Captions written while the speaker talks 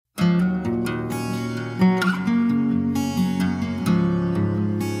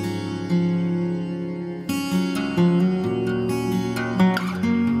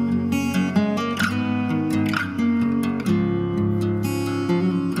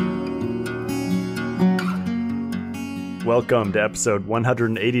Welcome to episode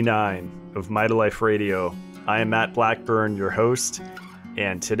 189 of Mitolife Radio. I am Matt Blackburn, your host,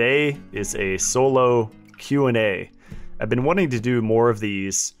 and today is a solo Q&A. I've been wanting to do more of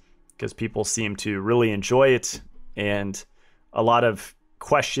these because people seem to really enjoy it, and a lot of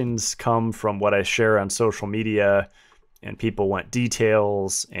questions come from what I share on social media, and people want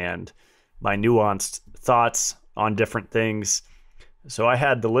details and my nuanced thoughts on different things. So I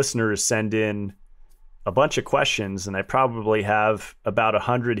had the listeners send in a bunch of questions, and I probably have about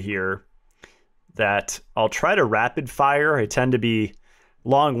 100 here that I'll try to rapid fire. I tend to be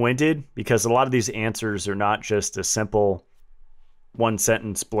long-winded because a lot of these answers are not just a simple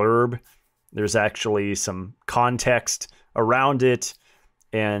one-sentence blurb. There's actually some context around it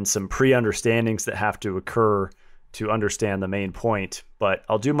and some pre-understandings that have to occur to understand the main point. But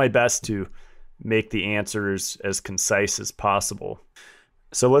I'll do my best to make the answers as concise as possible.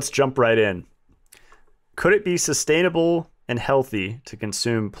 So let's jump right in. Could it be sustainable and healthy to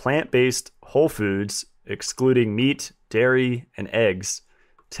consume plant-based whole foods, excluding meat, dairy, and eggs,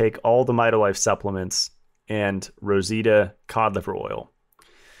 take all the Mitolife supplements, and Rosita cod liver oil?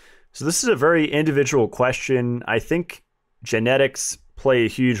 So this is a very individual question. I think genetics play a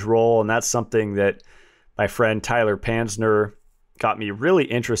huge role, and that's something that my friend Tyler Pansner got me really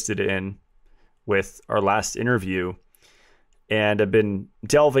interested in with our last interview. And I've been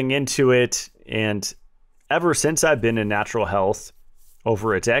delving into it, and ever since I've been in natural health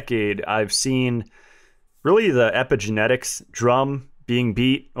over a decade, I've seen really the epigenetics drum being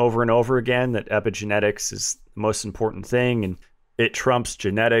beat over and over again, that epigenetics is the most important thing and it trumps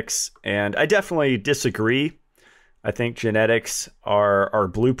genetics. And I definitely disagree. I think genetics are our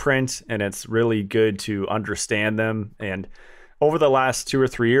blueprint, and it's really good to understand them. And over the last 2 or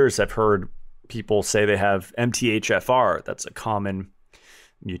 3 years, I've heard people say they have MTHFR. That's a common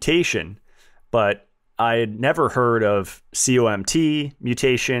mutation, but I had never heard of COMT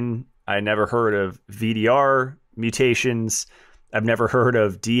mutation. I never heard of VDR mutations. I've never heard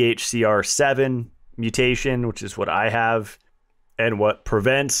of DHCR7 mutation, which is what I have, and what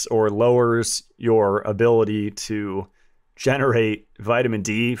prevents or lowers your ability to generate vitamin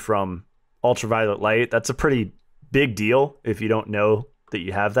D from ultraviolet light. That's a pretty big deal if you don't know that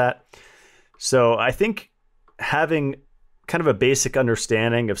you have that. So I think having kind of a basic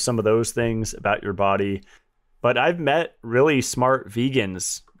understanding of some of those things about your body. But I've met really smart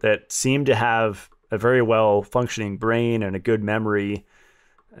vegans that seem to have a very well functioning brain and a good memory.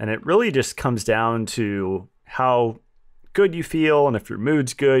 And it really just comes down to how good you feel. And if your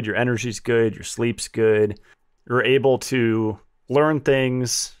mood's good, your energy's good, your sleep's good, you're able to learn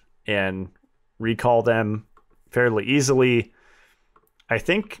things and recall them fairly easily. I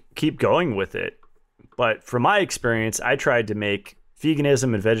think keep going with it. But from my experience, I tried to make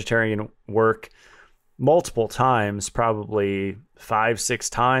veganism and vegetarian work multiple times, probably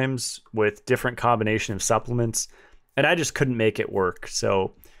 5-6 times with different combination of supplements, and I just couldn't make it work.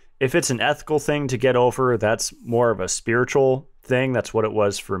 So if it's an ethical thing to get over, that's more of a spiritual thing. That's what it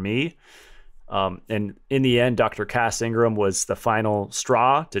was for me. And in the end, Dr. Cass Ingram was the final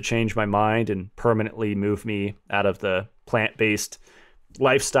straw to change my mind and permanently move me out of the plant-based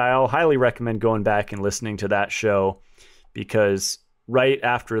lifestyle. Highly recommend going back and listening to that show, because right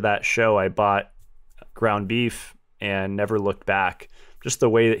after that show, I bought ground beef and never looked back. Just the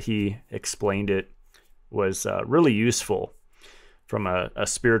way that he explained it was really useful from a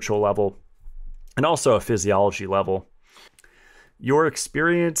spiritual level and also a physiology level. Your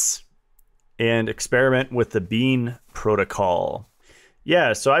experience and experiment with the bean protocol.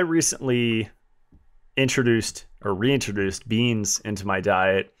 Yeah, so I recently reintroduced beans into my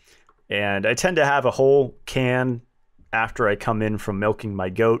diet, and I tend to have a whole can after I come in from milking my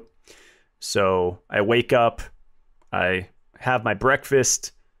goat. So I wake up, I have my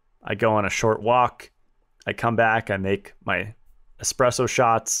breakfast, I go on a short walk, I come back, I make my espresso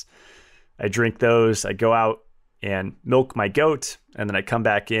shots, I drink those, I go out and milk my goat, and then I come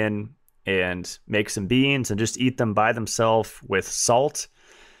back in and make some beans and just eat them by themselves with salt.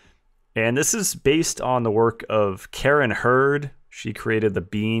 And this is based on the work of Karen Hurd. She created the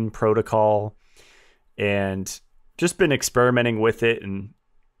bean protocol and just been experimenting with it. And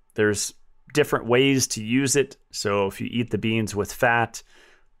there's different ways to use it. So if you eat the beans with fat,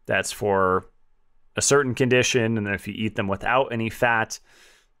 that's for a certain condition. And then if you eat them without any fat,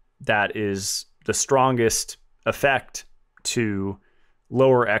 that is the strongest effect to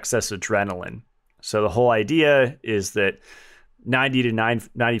lower excess adrenaline. So the whole idea is that 90 to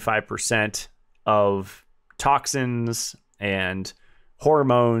 95% of toxins and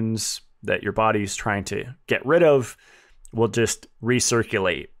hormones that your body's trying to get rid of will just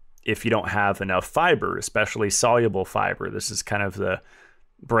recirculate. if you don't have enough fiber, especially soluble fiber. This is kind of the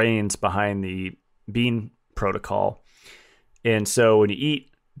brains behind the bean protocol. And so when you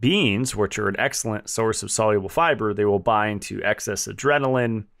eat beans, which are an excellent source of soluble fiber, they will bind to excess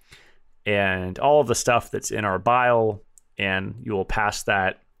adrenaline and all of the stuff that's in our bile, and you will pass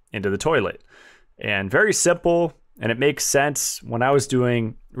that into the toilet. And very simple, and it makes sense. When I was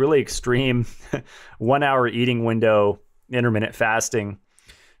doing really extreme 1 hour eating window, intermittent fasting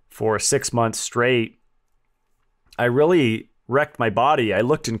for 6 months straight, I really wrecked my body. I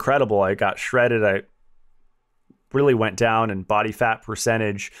looked incredible. I got shredded. I really went down in body fat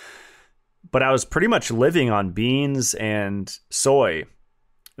percentage, but I was pretty much living on beans and soy.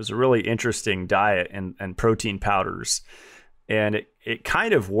 It was a really interesting diet and protein powders. And it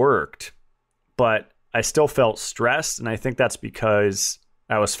kind of worked, but I still felt stressed. And I think that's because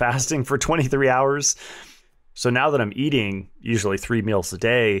I was fasting for 23 hours. So now that I'm eating usually 3 meals a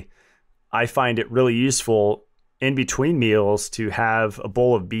day, I find it really useful in between meals to have a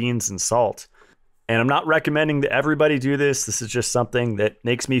bowl of beans and salt. And I'm not recommending that everybody do this. This is just something that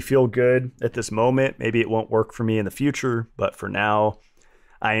makes me feel good at this moment. Maybe it won't work for me in the future, but for now,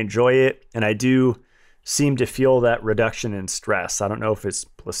 I enjoy it. And I do seem to feel that reduction in stress. I don't know if it's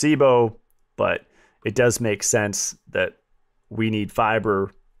placebo, but it does make sense that we need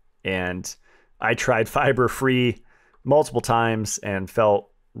fiber. And I tried fiber free multiple times and felt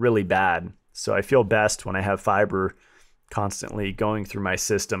really bad. So I feel best when I have fiber constantly going through my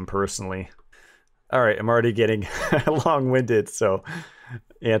system personally. All right, I'm already getting long-winded, so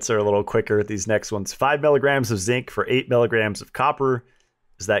answer a little quicker at these next ones. 5 milligrams of zinc for 8 milligrams of copper.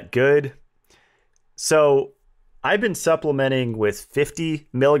 Is that good? So I've been supplementing with 50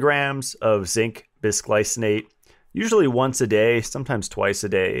 milligrams of zinc bisglycinate, usually once a day, sometimes twice a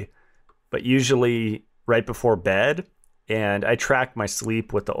day, but usually right before bed. And I track my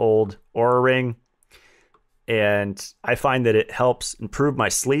sleep with the old Oura Ring, and I find that it helps improve my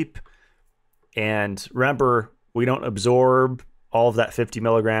sleep. And remember, we don't absorb all of that 50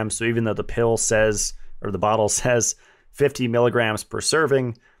 milligrams. So even though the pill says, or the bottle says 50 milligrams per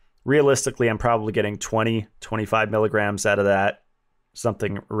serving, realistically, I'm probably getting 20, 25 milligrams out of that,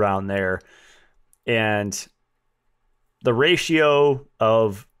 something around there. And the ratio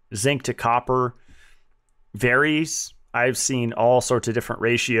of zinc to copper varies. I've seen all sorts of different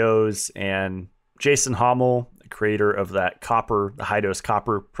ratios, and Jason Hommel, the creator of that copper, the high dose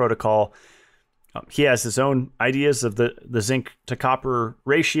copper protocol, he has his own ideas of the zinc to copper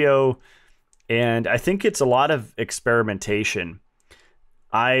ratio, and I think it's a lot of experimentation.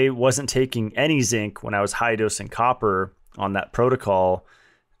 I wasn't taking any zinc when I was high dosing copper on that protocol,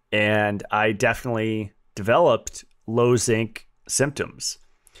 and I definitely developed low zinc symptoms.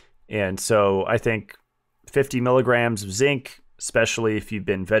 And so I think 50 milligrams of zinc, especially if you've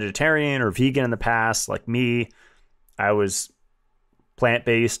been vegetarian or vegan in the past, like me, I was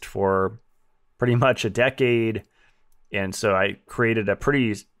plant-based for pretty much a decade. And so I created a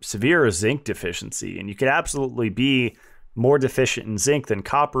pretty severe zinc deficiency. And you could absolutely be more deficient in zinc than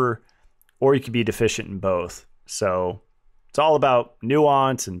copper, or you could be deficient in both. So it's all about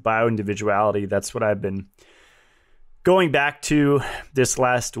nuance and bioindividuality. That's what I've been going back to this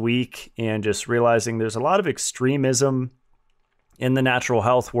last week, and just realizing there's a lot of extremism in the natural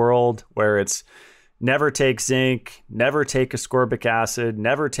health world where it's never take zinc, never take ascorbic acid,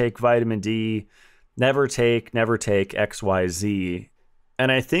 never take vitamin D, never take XYZ.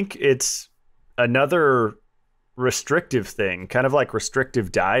 And I think it's another restrictive thing, kind of like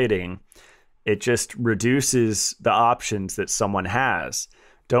restrictive dieting. It just reduces the options that someone has.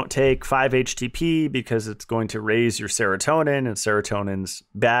 Don't take 5-HTP because it's going to raise your serotonin, and serotonin's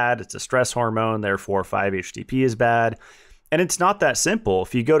bad. It's a stress hormone, therefore 5-HTP is bad. And it's not that simple.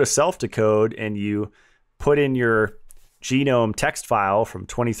 If you go to self-decode and you put in your genome text file from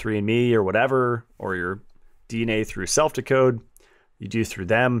 23andMe or whatever, or your DNA through self-decode, you do through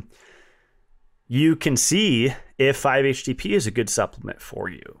them, you can see if 5-HTP is a good supplement for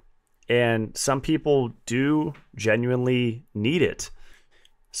you. And some people do genuinely need it.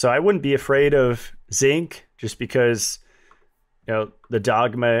 So I wouldn't be afraid of zinc just because, the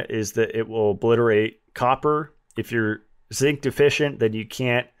dogma is that it will obliterate copper. If you're zinc deficient, then you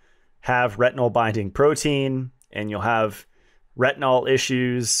can't have retinol binding protein, and you'll have retinol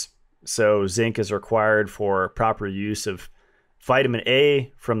issues. So zinc is required for proper use of vitamin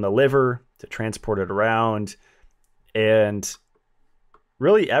A from the liver to transport it around. And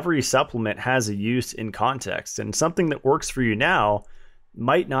really every supplement has a use in context, and something that works for you now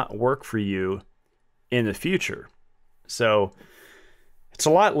might not work for you in the future. So it's a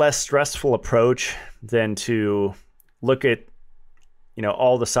lot less stressful approach than to look at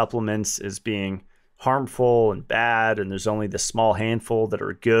all the supplements as being harmful and bad, and there's only this small handful that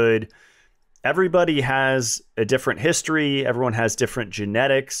are good. Everybody has a different history. Everyone has different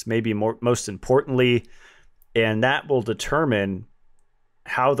genetics, maybe most importantly, and that will determine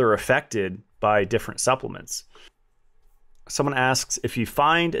how they're affected by different supplements. Someone asks, if you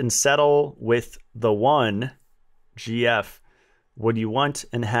find and settle with the one, GF, would you want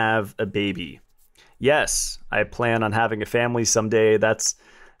and have a baby? Yes, I plan on having a family someday. That's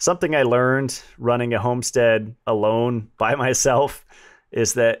something I learned running a homestead alone by myself,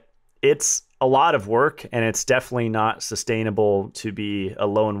 is that it's a lot of work, and it's definitely not sustainable to be a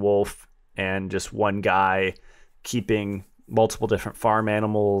lone wolf and just one guy keeping multiple different farm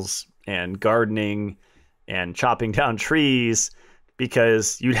animals and gardening and chopping down trees,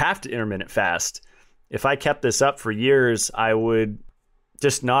 because you'd have to intermittent fast. If I kept this up for years, I would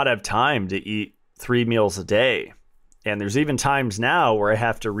just not have time to eat 3 meals a day. And there's even times now where I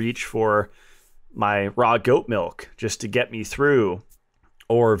have to reach for my raw goat milk just to get me through,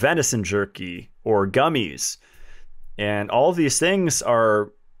 or venison jerky, or gummies. And all of these things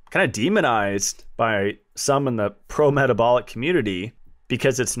are kind of demonized by some in the pro-metabolic community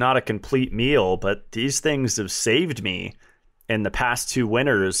because it's not a complete meal, but these things have saved me in the past 2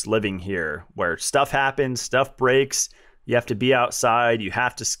 winters living here, where stuff happens, stuff breaks, you have to be outside, you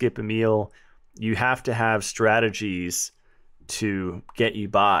have to skip a meal, you have to have strategies to get you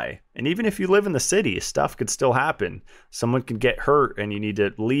by. And even if you live in the city, stuff could still happen. Someone could get hurt and you need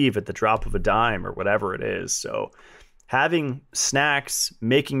to leave at the drop of a dime or whatever it is. So having snacks,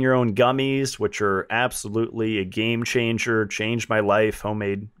 making your own gummies, which are absolutely a game changer, changed my life,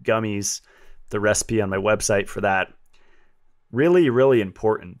 homemade gummies, the recipe on my website for that. Really, really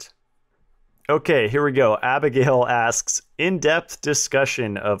important. Okay, here we go. Abigail asks, in-depth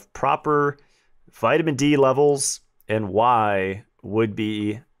discussion of proper vitamin D levels and why would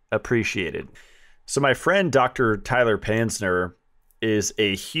be appreciated. So my friend, Dr. Tyler Pansner, is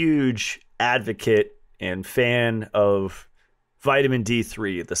a huge advocate and fan of vitamin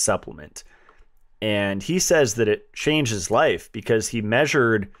D3, the supplement. And he says that it changed his life because he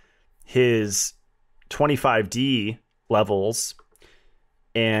measured his 25D levels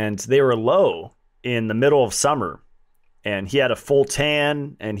and they were low in the middle of summer. And he had a full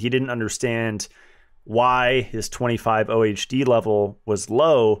tan and he didn't understand why his 25 OHD level was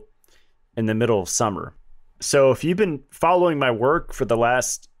low in the middle of summer. So if you've been following my work for the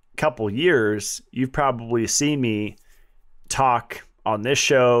last couple years, you've probably seen me talk on this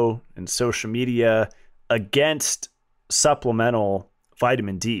show and social media against supplemental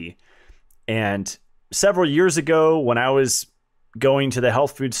vitamin D. And several years ago, when I was going to the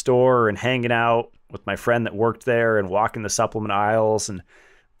health food store and hanging out with my friend that worked there and walking the supplement aisles and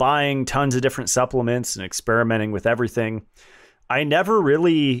buying tons of different supplements and experimenting with everything, I never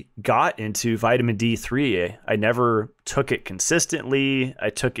really got into vitamin D3. I never took it consistently. I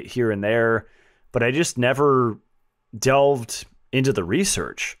took it here and there, but I just never delved into the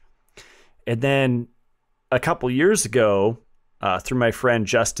research. And then a couple years ago, through my friend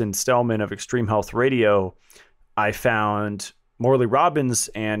Justin Stellman of Extreme Health Radio, I found Morley Robbins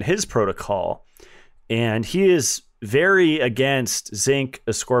and his protocol. And he is very against zinc,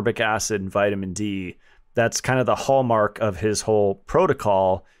 ascorbic acid, and vitamin D. That's kind of the hallmark of his whole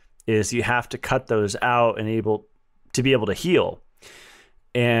protocol, is you have to cut those out and be able to heal.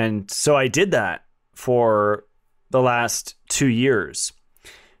 And so I did that for the last 2 years.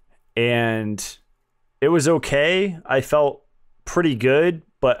 And it was okay. I felt pretty good,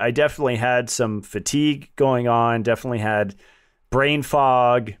 but I definitely had some fatigue going on, definitely had brain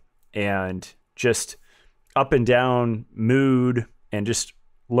fog and just up and down mood and just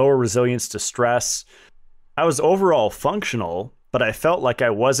lower resilience to stress. I was overall functional, but I felt like I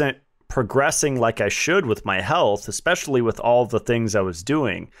wasn't progressing like I should with my health, especially with all the things I was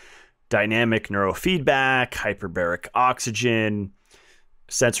doing. Dynamic neurofeedback, hyperbaric oxygen,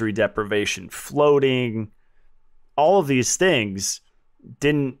 sensory deprivation, floating. All of these things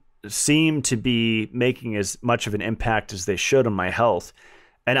didn't seem to be making as much of an impact as they should on my health.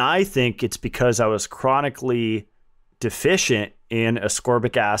 And I think it's because I was chronically deficient in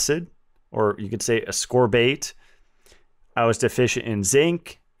ascorbic acid, or you could say ascorbate. I was deficient in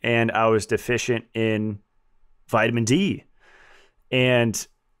zinc, and I was deficient in vitamin D. And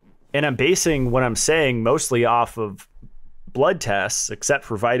I'm basing what I'm saying mostly off of blood tests, except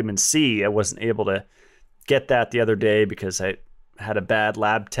for vitamin C. I wasn't able to get that the other day because I had a bad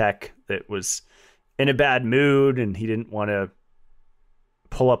lab tech that was in a bad mood and he didn't want to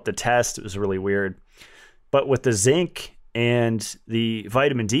pull up the test. It was really weird. But with the zinc and the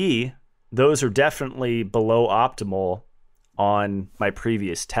vitamin D, those are definitely below optimal. on my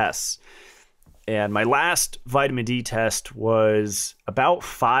previous tests. And my last vitamin D test was about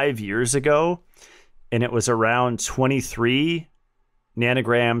 5 years ago, and it was around 23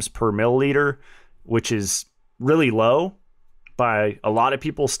 nanograms per milliliter, which is really low by a lot of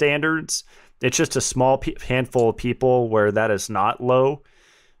people's standards. It's just a small handful of people where that is not low.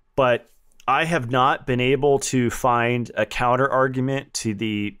 But I have not been able to find a counter argument to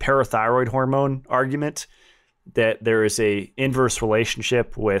the parathyroid hormone argument that there is a inverse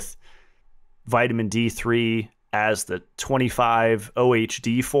relationship with vitamin D3 as the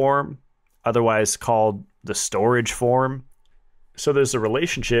 25-OHD form, otherwise called the storage form. So there's a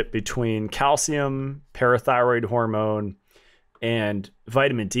relationship between calcium, parathyroid hormone, and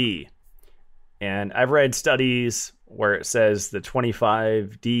vitamin D. And I've read studies where it says the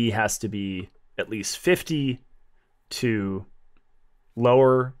 25D has to be at least 50 to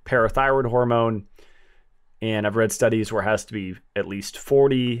lower parathyroid hormone. And I've read studies where it has to be at least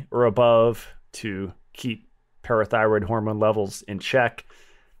 40 or above to keep parathyroid hormone levels in check.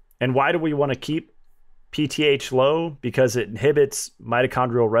 And why do we want to keep PTH low? Because it inhibits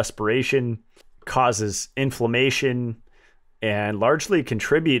mitochondrial respiration, causes inflammation, and largely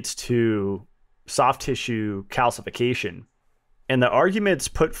contributes to soft tissue calcification. And the arguments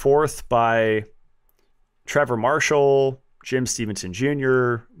put forth by Trevor Marshall, Jim Stevenson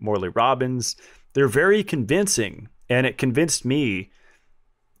Jr., Morley Robbins, they're very convincing. And it convinced me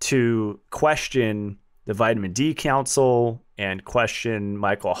to question the Vitamin D Council and question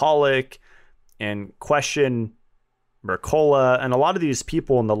Michael Hollick and question Mercola and a lot of these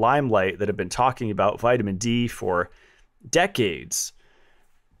people in the limelight that have been talking about vitamin D for decades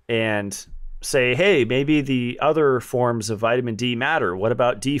and say, hey, maybe the other forms of vitamin D matter. What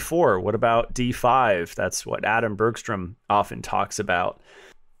about D4? What about D5? That's what Adam Bergstrom often talks about.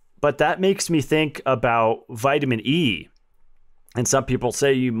 But that makes me think about vitamin E. And some people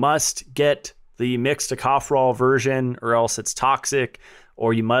say you must get the mixed tocopherol version or else it's toxic,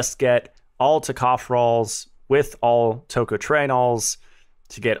 or you must get all tocopherols with all tocotrienols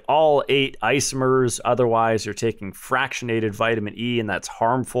to get all 8 isomers. Otherwise, you're taking fractionated vitamin E, and that's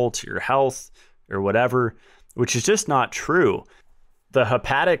harmful to your health or whatever, which is just not true. The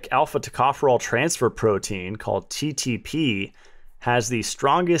hepatic alpha tocopherol transfer protein, called TTP, has the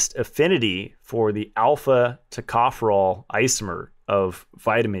strongest affinity for the alpha tocopherol isomer of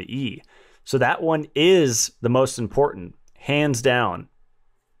vitamin E. So that one is the most important, hands down.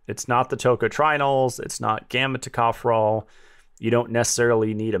 It's not the tocotrienols, it's not gamma tocopherol. You don't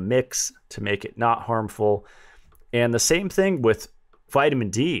necessarily need a mix to make it not harmful. And the same thing with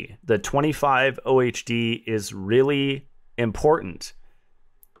vitamin D. The 25-OHD is really important.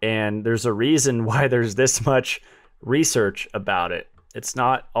 And there's a reason why there's this much research about it. It's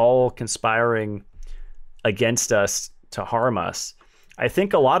not all conspiring against us to harm us. I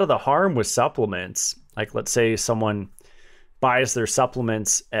think a lot of the harm with supplements, like let's say someone buys their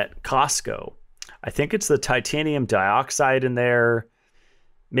supplements at Costco, I think it's the titanium dioxide in there.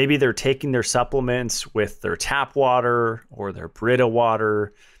 Maybe they're taking their supplements with their tap water or their Brita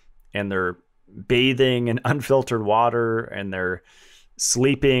water, and they're bathing in unfiltered water, and they're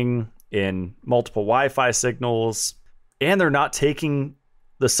sleeping in multiple Wi-Fi signals, and they're not taking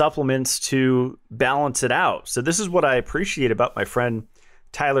the supplements to balance it out. So this is what I appreciate about my friend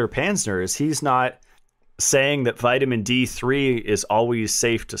Tyler Pansner, is he's not saying that vitamin D3 is always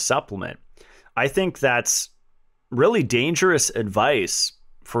safe to supplement. I think that's really dangerous advice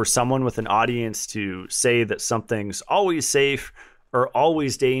for someone with an audience to say that something's always safe or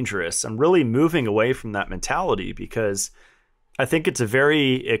always dangerous. I'm really moving away from that mentality because I think it's a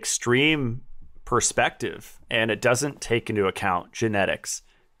very extreme perspective, and it doesn't take into account genetics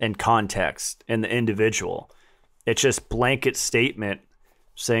and context and the individual. It's just blanket statement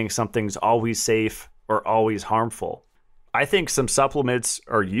saying something's always safe or always harmful. I think some supplements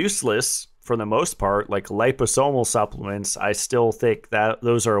are useless for the most part, like liposomal supplements. I still think that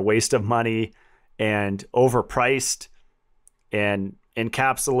those are a waste of money and overpriced, and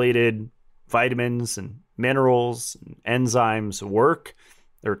encapsulated vitamins and minerals and enzymes work.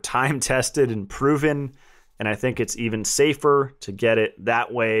 They're time tested and proven. And I think it's even safer to get it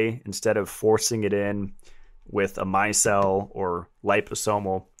that way instead of forcing it in with a micelle or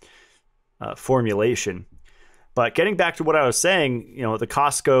liposomal formulation. But getting back to what I was saying, you know, the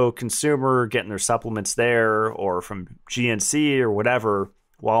Costco consumer getting their supplements there, or from GNC or whatever,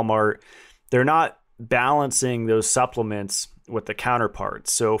 Walmart, they're not balancing those supplements with the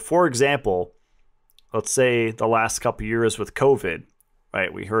counterparts. So for example, let's say the last couple of years with COVID,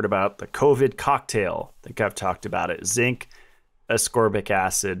 right? We heard about the COVID cocktail. I think I've talked about it. Zinc, ascorbic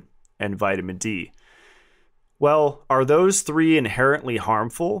acid, and vitamin D. Well, are those three inherently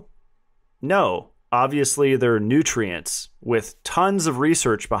harmful? No. Obviously, they're nutrients with tons of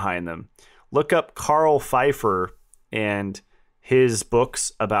research behind them. Look up Carl Pfeiffer and his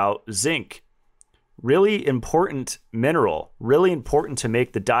books about zinc. Really important mineral, really important to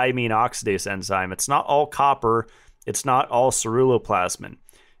make the diamine oxidase enzyme. It's not all copper. It's not all ceruloplasmin.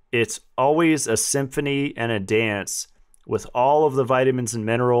 It's always a symphony and a dance with all of the vitamins and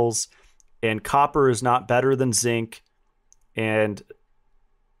minerals. And copper is not better than zinc. And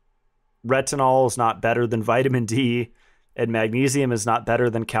retinol is not better than vitamin D. And magnesium is not better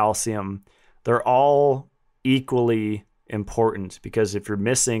than calcium. They're all equally important, because if you're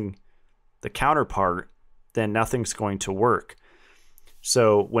missing the counterpart, then nothing's going to work.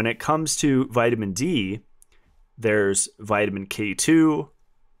 So when it comes to vitamin D, there's vitamin K2,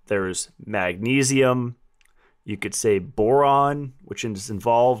 there's magnesium, you could say boron, which is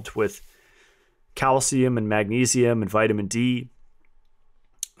involved with calcium and magnesium and vitamin D.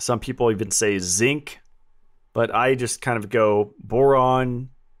 Some people even say zinc, but I just kind of go boron,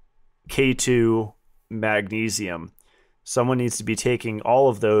 K2, magnesium. Someone needs to be taking all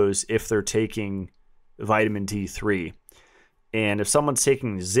of those if they're taking vitamin D3. And if someone's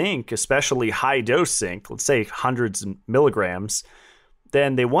taking zinc, especially high dose zinc, let's say hundreds of milligrams,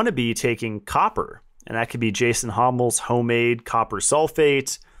 then they want to be taking copper. And that could be Jason Hommel's homemade copper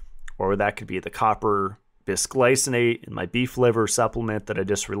sulfate, or that could be the copper bisglycinate in my beef liver supplement that I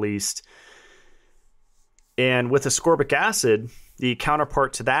just released. And with ascorbic acid, the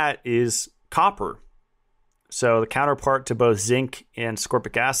counterpart to that is copper. So the counterpart to both zinc and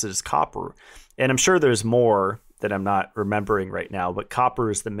ascorbic acid is copper. And I'm sure there's more that I'm not remembering right now, but copper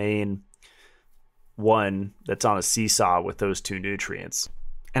is the main one that's on a seesaw with those two nutrients.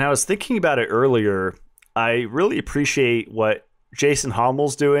 And I was thinking about it earlier. I really appreciate what Jason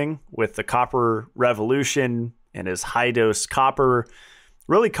Hommel's doing with the copper revolution and his high dose copper.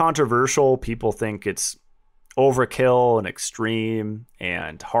 Really controversial. People think it's overkill and extreme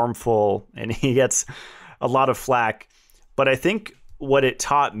and harmful, and he gets a lot of flack. But I think what it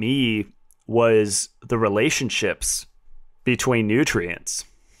taught me was the relationships between nutrients.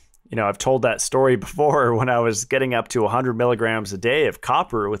 You know, I've told that story before. When I was getting up to 100 milligrams a day of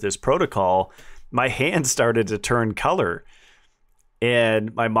copper with this protocol, my hands started to turn color.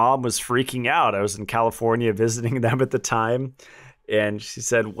 And my mom was freaking out. I was in California visiting them at the time. And she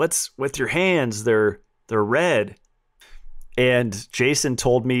said, "What's with your hands? They're red." And Jason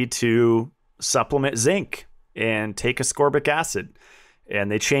told me to supplement zinc and take ascorbic acid.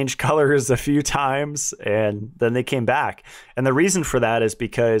 And they changed colors a few times, and then they came back. And the reason for that is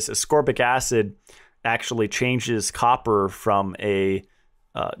because ascorbic acid actually changes copper from a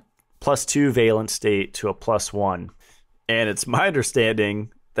 +2 valent state to a +1. And it's my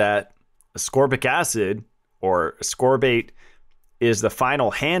understanding that ascorbic acid, or ascorbate, is the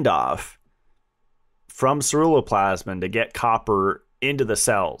final handoff from ceruloplasmin to get copper into the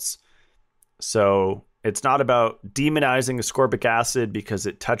cells. So it's not about demonizing ascorbic acid because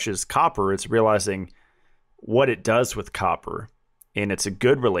it touches copper. It's realizing what it does with copper. And it's a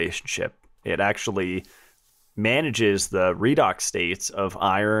good relationship. It actually manages the redox states of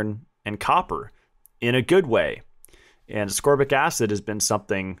iron and copper in a good way. And ascorbic acid has been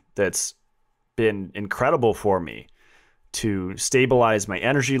something that's been incredible for me to stabilize my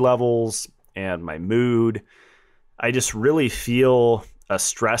energy levels and my mood. I just really feel a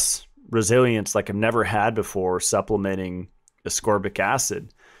stress resilience like I've never had before supplementing ascorbic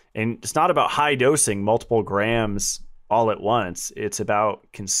acid. And it's not about high dosing multiple grams all at once. It's about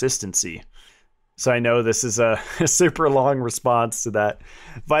consistency. So I know this is a super long response to that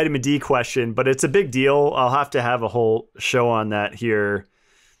vitamin D question, but it's a big deal. I'll have to have a whole show on that here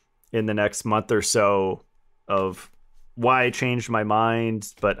in the next month or so of why I changed my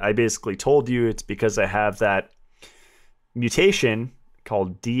mind. But I basically told you it's because I have that mutation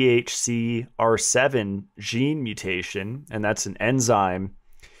called DHCR7 gene mutation, and that's an enzyme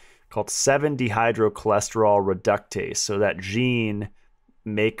called 7-dehydrocholesterol reductase. So that gene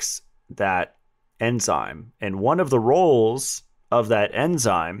makes that enzyme. And one of the roles of that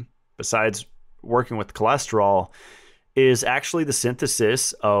enzyme, besides working with cholesterol, is actually the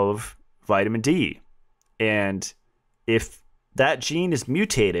synthesis of vitamin D. And if that gene is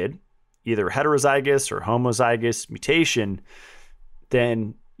mutated, either heterozygous or homozygous mutation,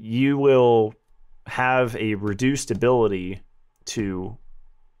 then you will have a reduced ability to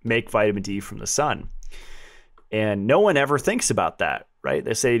make vitamin D from the sun. And no one ever thinks about that, right?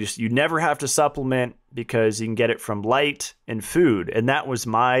 They say just you never have to supplement because you can get it from light and food. And that was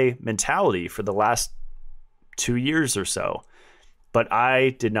my mentality for the last 2 years or so. But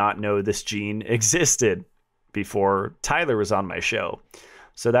I did not know this gene existed before Tyler was on my show.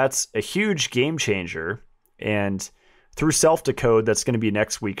 So that's a huge game changer. And through Self-Decode, that's going to be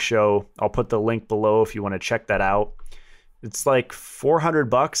next week's show. I'll put the link below if you want to check that out. It's like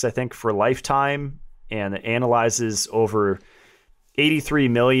 $400, I think, for lifetime, and it analyzes over 83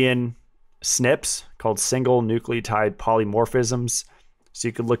 million SNPs, called single nucleotide polymorphisms. So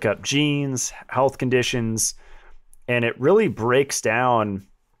you could look up genes, health conditions, and it really breaks down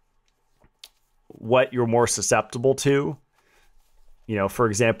what you're more susceptible to. You know, for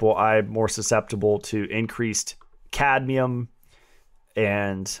example, I'm more susceptible to increased cadmium,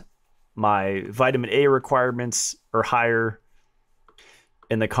 and my vitamin A requirements are higher.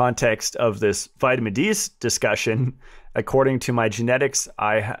 In the context of this vitamin D discussion, according to my genetics,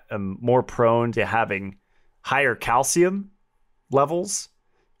 I am more prone to having higher calcium levels,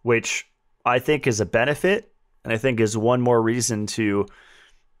 which I think is a benefit, and I think is one more reason to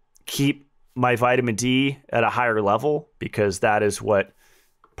keep my vitamin D at a higher level, because that is what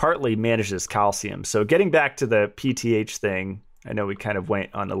partly manages calcium. So getting back to the PTH thing, I know we kind of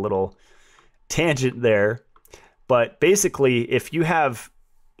went on a little tangent there, but basically if you have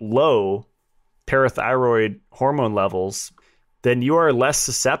low parathyroid hormone levels, then you are less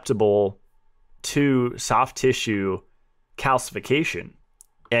susceptible to soft tissue calcification.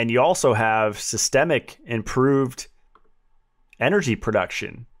 And you also have systemic improved energy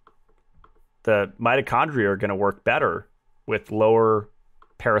production. The mitochondria are going to work better with lower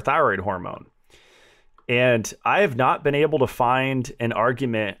parathyroid hormone. And I have not been able to find an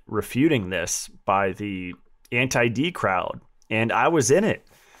argument refuting this by the anti-D crowd. And I was in it.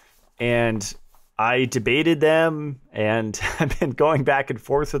 And I debated them, and I've been going back and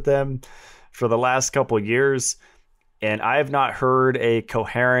forth with them for the last couple of years. And I have not heard a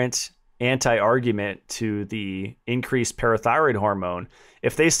coherent anti-argument to the increased parathyroid hormone.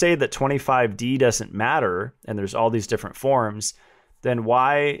 If they say that 25D doesn't matter and there's all these different forms, then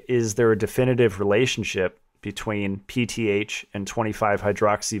why is there a definitive relationship between PTH and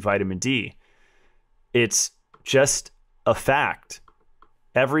 25-hydroxy vitamin D? It's just a fact.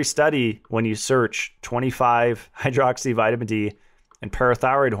 Every study, when you search 25-hydroxy vitamin D and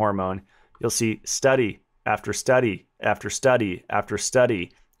parathyroid hormone, you'll see study after study after study after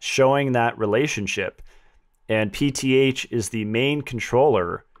study showing that relationship. And PTH is the main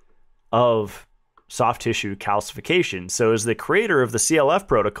controller of soft tissue calcification. So as the creator of the CLF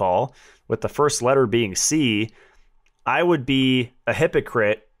protocol, with the first letter being C, I would be a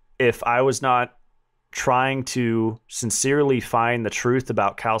hypocrite if I was not trying to sincerely find the truth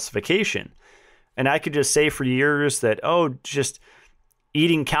about calcification. And I could just say for years that, oh, just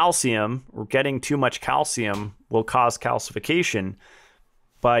eating calcium or getting too much calcium will cause calcification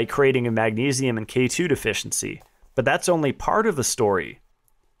by creating a magnesium and K2 deficiency. But that's only part of the story.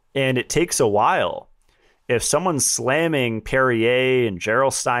 And it takes a while. If someone's slamming Perrier and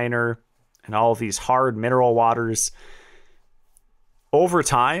Gerolsteiner and all of these hard mineral waters, over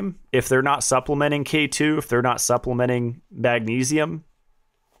time, if they're not supplementing K2, if they're not supplementing magnesium,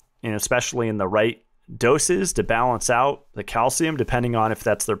 and especially in the right doses to balance out the calcium, depending on if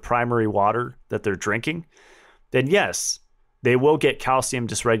that's their primary water that they're drinking, then yes, they will get calcium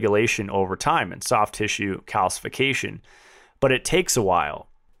dysregulation over time and soft tissue calcification. But it takes a while.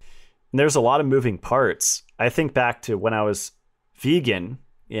 And there's a lot of moving parts. I think back to when I was vegan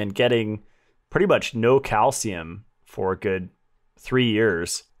and getting pretty much no calcium for a good 3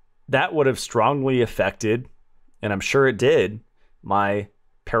 years. That would have strongly affected, and I'm sure it did, my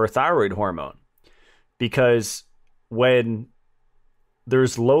parathyroid hormone. Because when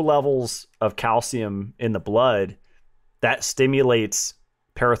there's low levels of calcium in the blood, that stimulates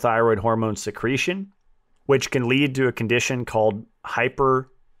parathyroid hormone secretion, which can lead to a condition called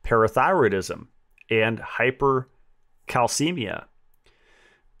hyperparathyroidism and hypercalcemia.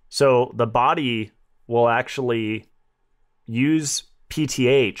 So the body will actually use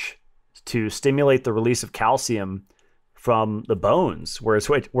PTH to stimulate the release of calcium from the bones, whereas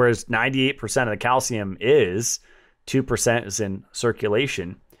 98% of the calcium is, 2% is in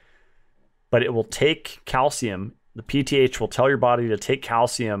circulation. But it will take calcium, the PTH will tell your body to take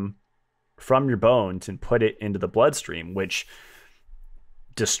calcium from your bones and put it into the bloodstream, which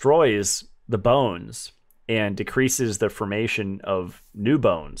destroys the bones and decreases the formation of new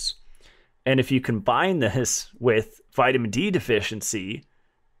bones. And if you combine this with vitamin D deficiency,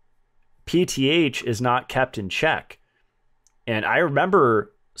 PTH is not kept in check. And I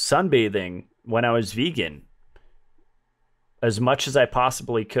remember sunbathing when I was vegan as much as I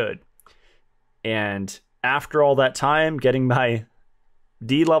possibly could. And after all that time, getting my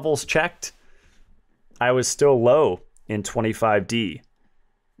D levels checked, I was still low in 25D,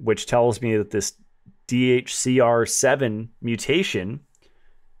 which tells me that this DHCR7 mutation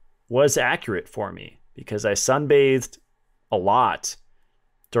was accurate for me because I sunbathed a lot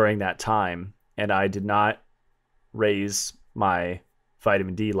during that time and I did not raise my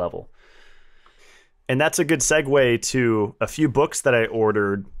vitamin D level. And that's a good segue to a few books that I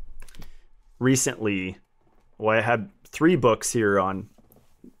ordered recently. Well, I had 3 books here on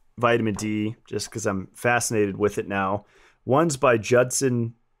vitamin D just because I'm fascinated with it now. One's by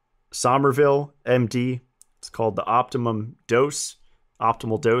Judson Somerville, MD. It's called The Optimal Dose.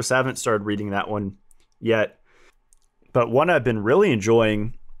 I haven't started reading that one yet. But one I've been really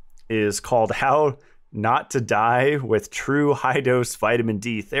enjoying is called How Not to Die with True High-Dose Vitamin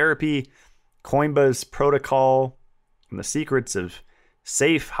D Therapy, Coimba's Protocol, and the Secrets of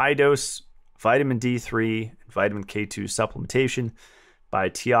Safe High-Dose Vitamin D3 and Vitamin K2 Supplementation by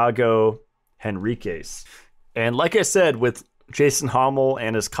Tiago Henriquez. And like I said, with Jason Hommel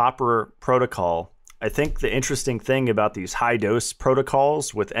and his copper protocol, I think the interesting thing about these high-dose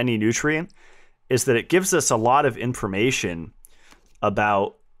protocols with any nutrient is that it gives us a lot of information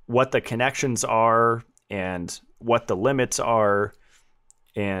about what the connections are and what the limits are.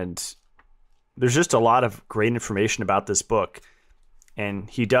 And there's just a lot of great information about this book. And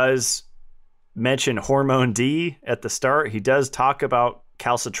he does mention hormone D at the start. He does talk about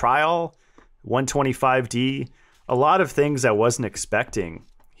calcitriol, 125D, a lot of things I wasn't expecting.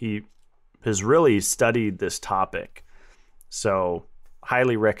 He has really studied this topic. So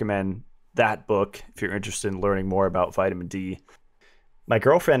highly recommend that book if you're interested in learning more about vitamin D. My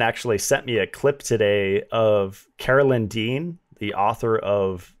girlfriend actually sent me a clip today of Carolyn Dean, the author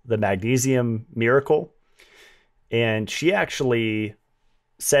of The Magnesium Miracle. And she actually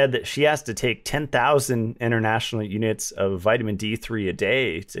said that she has to take 10,000 international units of vitamin D3 a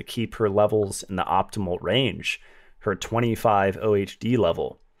day to keep her levels in the optimal range, her 25 OHD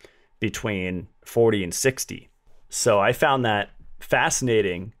level between 40 and 60. So I found that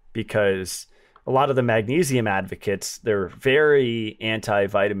fascinating because a lot of the magnesium advocates, they're very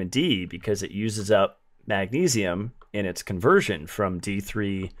anti-vitamin D because it uses up magnesium in its conversion from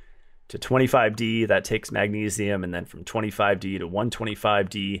D3 to 25D. That takes magnesium, and then from 25D to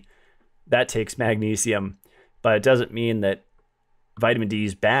 125D, that takes magnesium. But it doesn't mean that vitamin D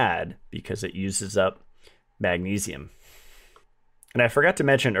is bad because it uses up magnesium. And I forgot to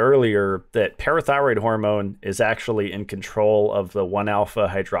mention earlier that parathyroid hormone is actually in control of the 1-alpha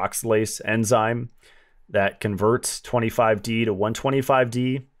hydroxylase enzyme that converts 25D to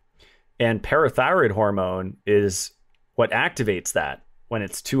 125D. And parathyroid hormone is what activates that when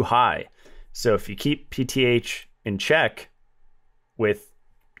it's too high. So if you keep PTH in check with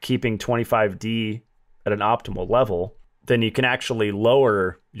keeping 25D at an optimal level, then you can actually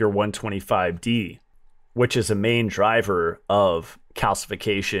lower your 125D, which is a main driver of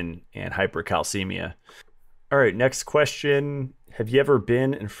calcification and hypercalcemia. All right, next question. Have you ever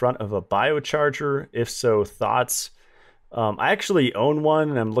been in front of a biocharger? If so, thoughts? I actually own one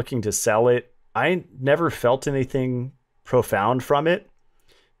and I'm looking to sell it. I never felt anything profound from it.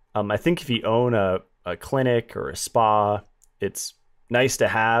 I think if you own a clinic or a spa, it's nice to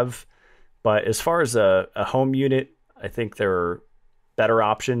have. But as far as a home unit, I think there are better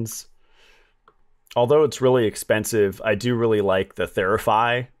options. Although it's really expensive, I do really like the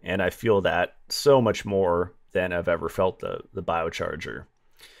Therify, and I feel that so much more than I've ever felt the biocharger.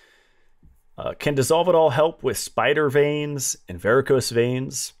 Can Dissolvedol help with spider veins and varicose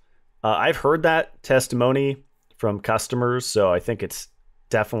veins? I've heard that testimony from customers, so I think it's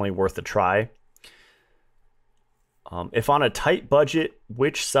definitely worth a try. If on a tight budget,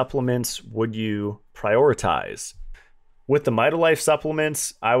 which supplements would you prioritize? With the Mitolife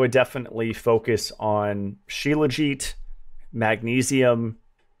supplements, I would definitely focus on Shilajit, magnesium,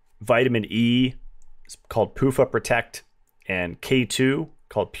 vitamin E, it's called PUFA Protect, and K2,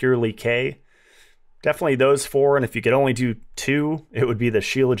 called Purely K. Definitely those 4, and if you could only do 2, it would be the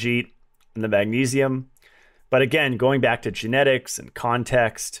Shilajit and the magnesium. But again, going back to genetics and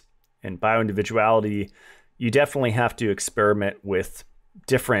context and bioindividuality, you definitely have to experiment with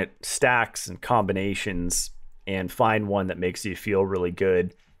different stacks and combinations and find one that makes you feel really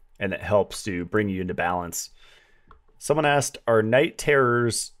good and that helps to bring you into balance. Someone asked, are night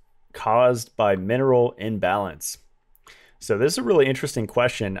terrors caused by mineral imbalance? So this is a really interesting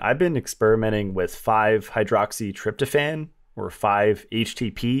question. I've been experimenting with 5-hydroxytryptophan or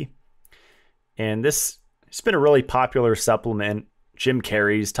 5-HTP, and this has been a really popular supplement. Jim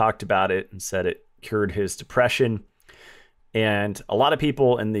Carrey's talked about it and said it cured his depression. And a lot of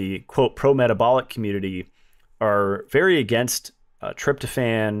people in the quote pro-metabolic community are very against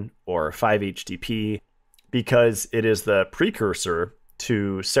tryptophan or 5-HTP because it is the precursor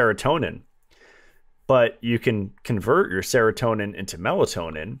to serotonin. but you can convert your serotonin into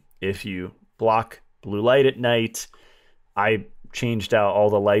melatonin if you block blue light at night. I changed out all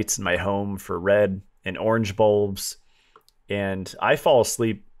the lights in my home for red and orange bulbs, and I fall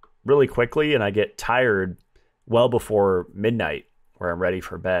asleep really quickly and I get tired well before midnight where I'm ready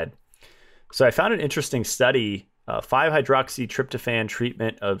for bed. So I found an interesting study, 5-hydroxytryptophan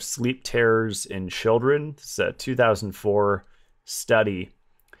treatment of sleep terrors in children. It's a 2004 study.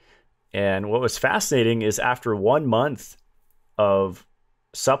 And what was fascinating is after 1 month of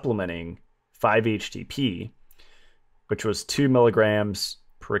supplementing 5-HTP, which was 2 milligrams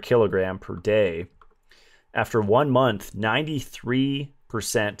per kilogram per day, after 1 month,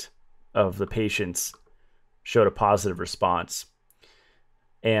 93% of the patients showed a positive response.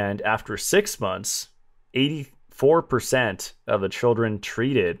 And after 6 months, 84% of the children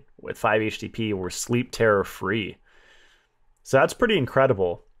treated with 5-HTP were sleep terror free. So that's pretty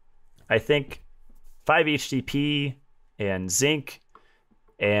incredible. I think 5-HTP and zinc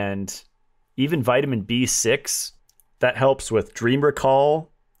and even vitamin B6, that helps with dream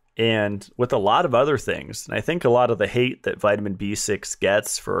recall and with a lot of other things. And I think a lot of the hate that vitamin B6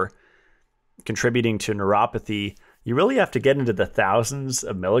 gets for contributing to neuropathy, you really have to get into the thousands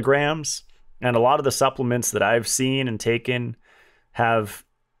of milligrams. And a lot of the supplements that I've seen and taken have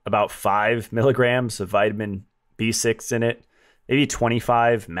about 5 milligrams of vitamin B6 in it, maybe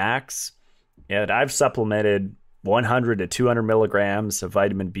 25 max. And I've supplemented 100 to 200 milligrams of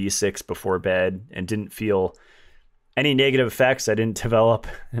vitamin B6 before bed and didn't feel any negative effects. I didn't develop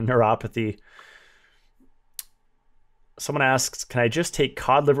neuropathy. Someone asks, can I just take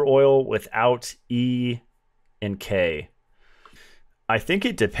cod liver oil without E and K? I think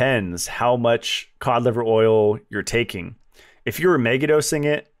it depends how much cod liver oil you're taking. If you were megadosing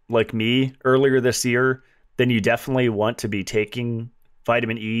it, like me earlier this year, then you definitely want to be taking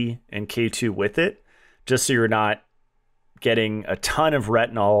vitamin E and K2 with it, just so you're not getting a ton of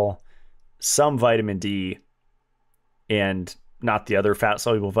retinol, some vitamin D, and not the other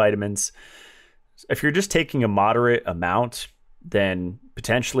fat-soluble vitamins. If you're just taking a moderate amount, then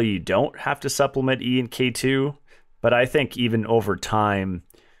potentially you don't have to supplement E and K2. But I think even over time,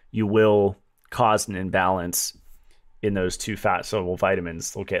 you will cause an imbalance in those two fat-soluble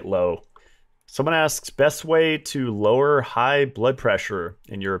vitamins. They'll get low. Someone asks, best way to lower high blood pressure,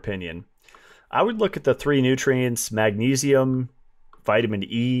 in your opinion? I would look at the 3 nutrients, magnesium, vitamin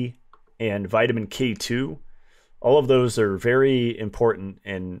E, and vitamin K2. All of those are very important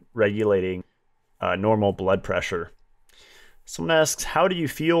in regulating normal blood pressure. Someone asks, how do you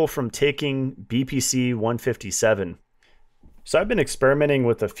feel from taking BPC 157? So I've been experimenting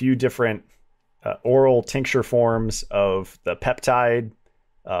with a few different oral tincture forms of the peptide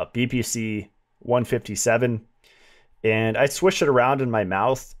BPC 157, and I swish it around in my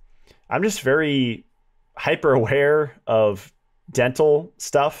mouth. I'm just very hyper aware of dental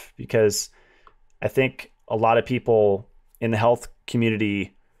stuff because I think a lot of people in the health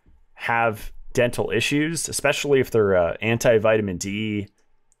community have dental issues, especially if they're anti-vitamin D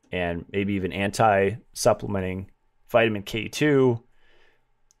and maybe even anti-supplementing vitamin K2,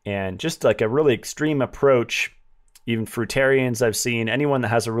 and just like a really extreme approach. Even fruitarians I've seen, anyone that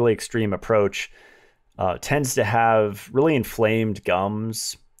has a really extreme approach tends to have really inflamed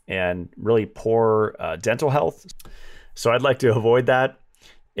gums and really poor dental health. So I'd like to avoid that.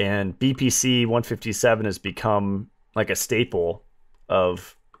 And BPC 157 has become like a staple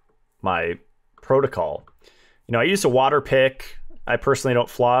of my protocol. You know, I use a water pick. I personally don't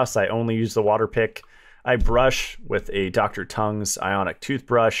floss. I only use the water pick. I brush with a Dr. Tung's ionic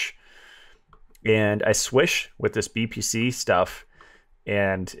toothbrush, and I swish with this BPC stuff.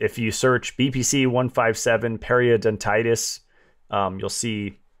 And if you search BPC 157 periodontitis, you'll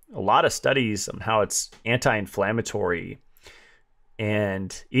see a lot of studies on how it's anti-inflammatory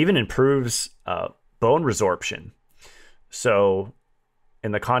and even improves bone resorption. So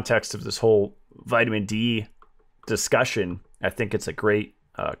in the context of this whole vitamin D discussion, I think it's a great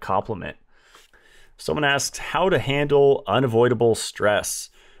complement. Someone asks how to handle unavoidable stress,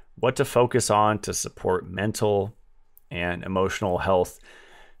 what to focus on to support mental and emotional health.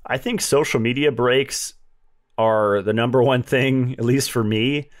 I think social media breaks are the number one thing, at least for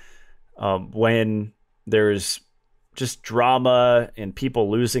me, when there's just drama and people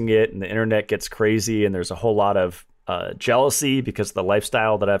losing it and the internet gets crazy and there's a whole lot of jealousy because of the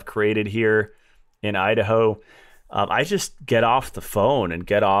lifestyle that I've created here in Idaho. I just get off the phone and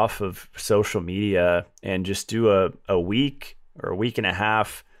get off of social media and just do a week or a week and a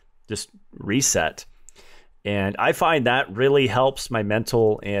half, just reset. And I find that really helps my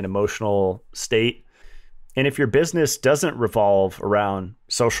mental and emotional state. And if your business doesn't revolve around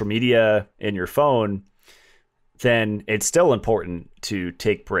social media and your phone, then it's still important to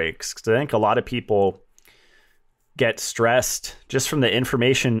take breaks. Because I think a lot of people get stressed just from the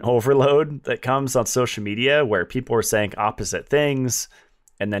information overload that comes on social media, where people are saying opposite things,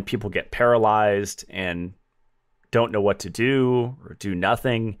 and then people get paralyzed and don't know what to do or do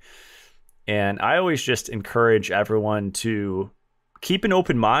nothing. And I always just encourage everyone to keep an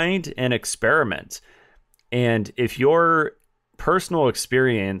open mind and experiment. And if your personal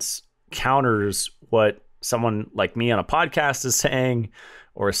experience counters what someone like me on a podcast is saying,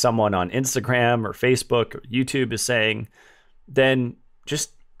 or someone on Instagram or Facebook or YouTube is saying, then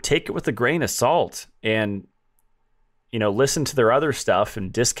just take it with a grain of salt and, listen to their other stuff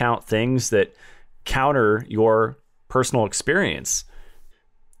and discount things that counter your personal experience.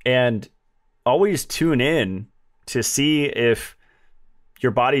 And always tune in to see if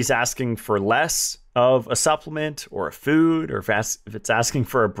your body's asking for less of a supplement or a food, or if it's asking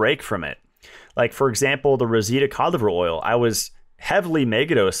for a break from it. Like, for example, the Rosita cod liver oil. I was heavily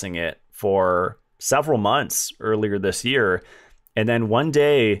megadosing it for several months earlier this year. And then one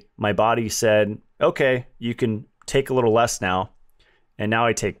day my body said, okay, you can take a little less now. And now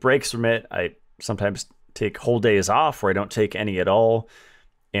I take breaks from it. I sometimes take whole days off, or I don't take any at all.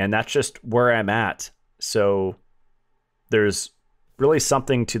 And that's just where I'm at. So there's really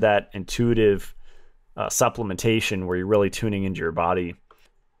something to that intuitive supplementation where you're really tuning into your body.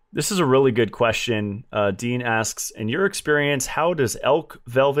 This is a really good question. Dean asks, in your experience, how does elk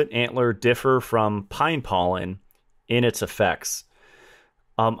velvet antler differ from pine pollen in its effects?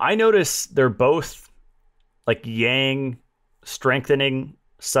 I notice they're both like yang strengthening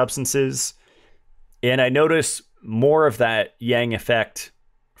substances. And I notice more of that yang effect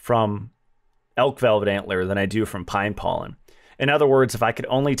from elk velvet antler than I do from pine pollen. In other words, if I could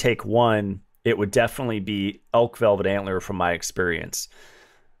only take one, it would definitely be elk velvet antler from my experience.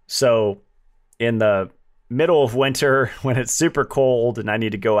 So in the middle of winter, when it's super cold and I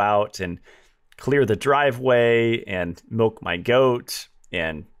need to go out and clear the driveway and milk my goat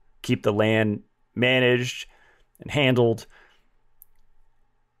and keep the land managed and handled,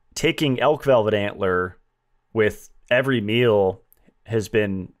 taking elk velvet antler with every meal has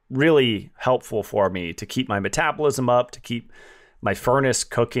been really helpful for me to keep my metabolism up, to keep my furnace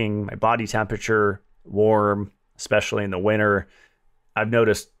cooking, my body temperature warm, especially in the winter. I've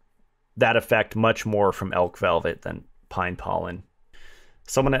noticed that effect much more from elk velvet than pine pollen.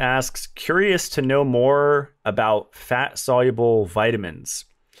 Someone asks, curious to know more about fat-soluble vitamins.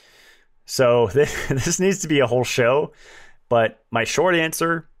 So this needs to be a whole show, but my short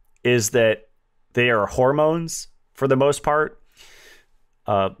answer is that they are hormones for the most part.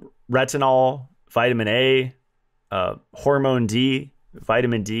 Retinol, vitamin A, hormone D,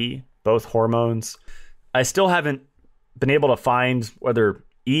 vitamin D, both hormones. I still haven't been able to find whether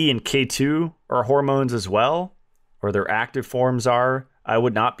E and K2 are hormones as well, or their active forms are. I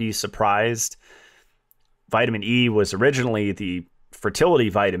would not be surprised. Vitamin E was originally the fertility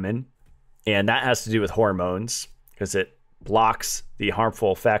vitamin, and that has to do with hormones because it blocks the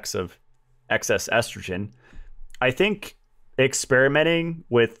harmful effects of excess estrogen. I think experimenting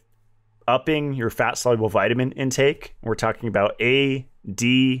with upping your fat-soluble vitamin intake, we're talking about A,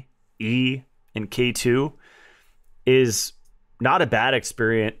 D, E, and K2, is not a bad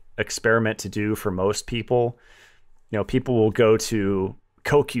experiment to do for most people. People will go to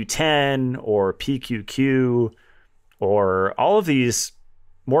CoQ10 or PQQ or all of these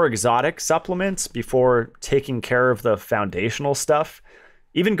more exotic supplements before taking care of the foundational stuff.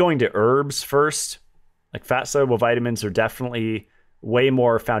 Even going to herbs first, like fat-soluble vitamins are definitely way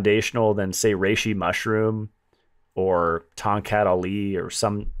more foundational than, say, reishi mushroom or tonkat ali or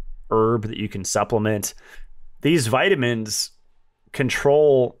some herb that you can supplement. These vitamins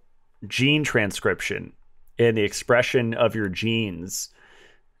control gene transcription and the expression of your genes.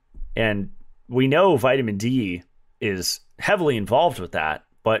 And we know vitamin D is heavily involved with that,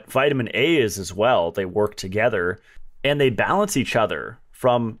 but vitamin A is as well. They work together and they balance each other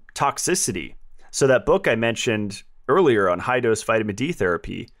from toxicity. So that book I mentioned earlier on high-dose vitamin D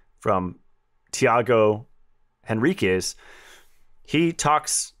therapy from Tiago Henriquez, he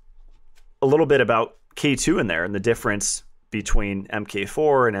talks a little bit about K2 in there and the difference between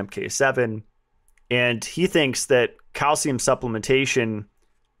MK4 and MK7. And he thinks that calcium supplementation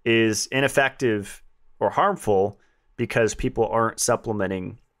is ineffective or harmful because people aren't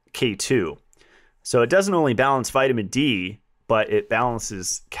supplementing K2. So it doesn't only balance vitamin D, but it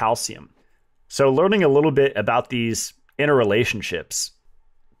balances calcium. So learning a little bit about these interrelationships.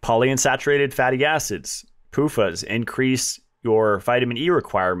 Polyunsaturated fatty acids, PUFAs, increase your vitamin E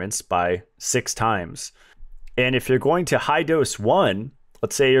requirements by 6 times. And if you're going to high dose one,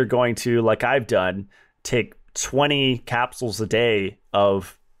 let's say you're going to, like I've done, take 20 capsules a day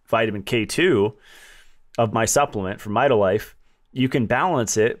of vitamin K2 of my supplement from Mitolife, you can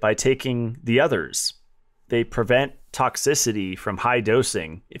balance it by taking the others. They prevent toxicity from high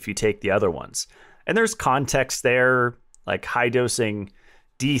dosing if you take the other ones. And there's context there, like high dosing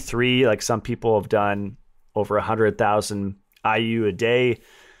D3, like some people have done over 100,000 IU a day.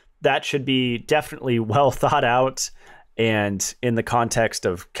 That should be definitely well thought out and in the context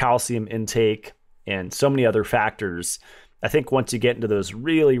of calcium intake and so many other factors. I think once you get into those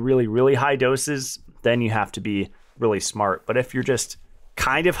really, really, really high doses, then you have to be really smart. But if you're just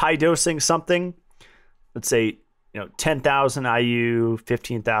kind of high dosing something, let's say, 10,000 IU,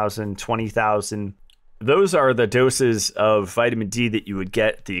 15,000, 20,000, those are the doses of vitamin D that you would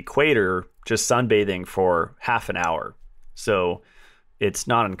get at the equator just sunbathing for half an hour. So it's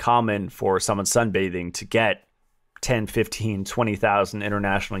not uncommon for someone sunbathing to get 10, 15, 20,000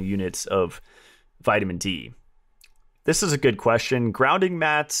 international units of vitamin D. This is a good question. Grounding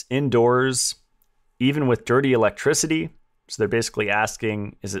mats indoors, even with dirty electricity. So they're basically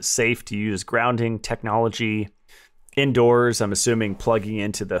asking, is it safe to use grounding technology indoors? I'm assuming plugging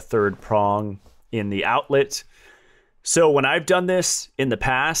into the third prong in the outlet. So when I've done this in the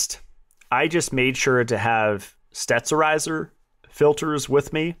past, I just made sure to have Stetserizer filters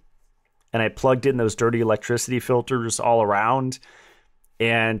with me, and I plugged in those dirty electricity filters all around,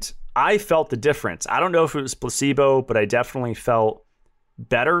 and I felt the difference. I don't know if it was placebo, but I definitely felt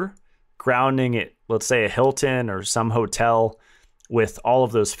better grounding at, let's say, a Hilton or some hotel with all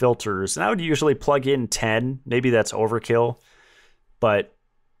of those filters. And I would usually plug in 10. Maybe that's overkill, but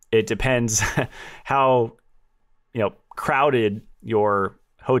it depends how crowded your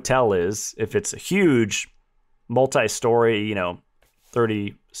hotel is. If it's a huge multi-story,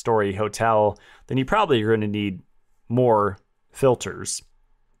 30-story hotel, then you probably are going to need more filters.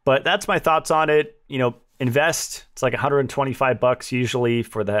 But that's my thoughts on it. Invest. It's like $125 usually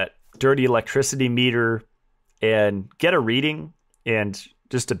for that dirty electricity meter, and get a reading and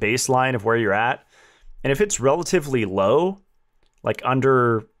just a baseline of where you're at. And if it's relatively low, like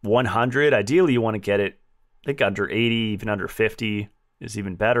under 100, ideally you want to get it, I think under 80, even under 50 is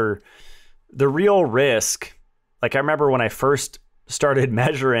even better. The real risk, like I remember when I first started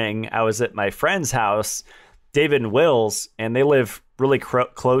measuring, I was at my friend's house, David and Will's, and they live really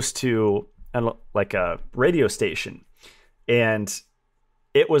close to a radio station. And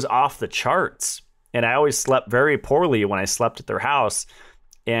it was off the charts. And I always slept very poorly when I slept at their house.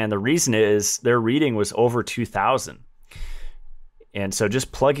 And the reason is their reading was over 2,000. And so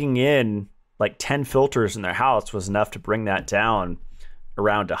just plugging in like 10 filters in their house was enough to bring that down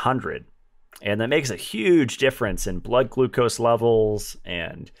around 100. And that makes a huge difference in blood glucose levels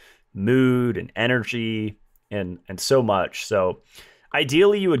and mood and energy and so much. So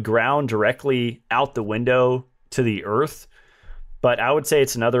ideally you would ground directly out the window to the earth. But I would say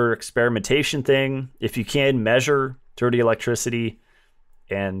it's another experimentation thing. If you can measure dirty electricity,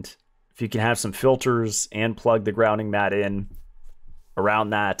 and if you can have some filters and plug the grounding mat in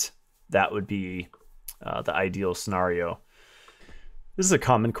around that, that would be the ideal scenario. This is a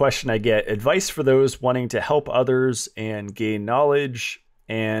common question I get. Advice for those wanting to help others and gain knowledge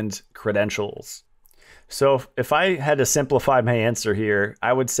and credentials. So if I had to simplify my answer here,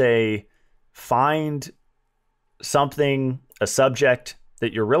 I would say find something, a subject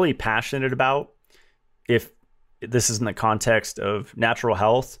that you're really passionate about, if this is in the context of natural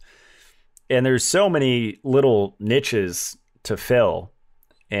health. And there's so many little niches to fill,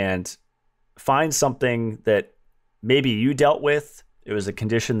 and find something that maybe you dealt with, it was a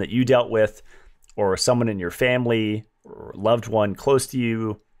condition that you dealt with, or someone in your family or loved one close to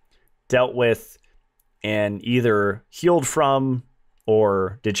you dealt with and either healed from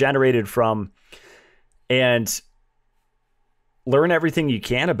or degenerated from, and learn everything you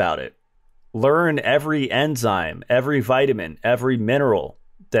can about it. Learn every enzyme, every vitamin, every mineral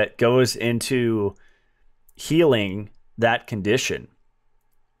that goes into healing that condition.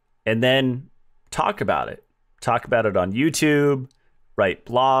 And then talk about it. Talk about it on YouTube, write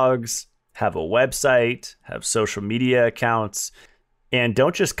blogs, have a website, have social media accounts, and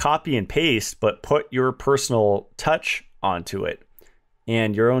don't just copy and paste, but put your personal touch onto it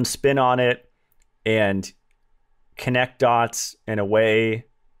and your own spin on it, and connect dots in a way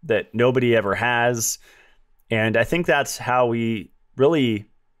that nobody ever has. And I think that's how we really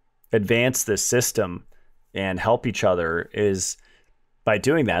advance this system and help each other, is by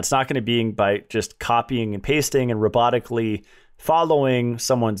doing that. It's not going to be by just copying and pasting and robotically following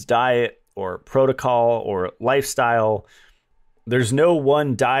someone's diet or protocol or lifestyle. There's no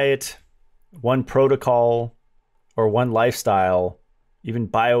one diet, one protocol, or one lifestyle, even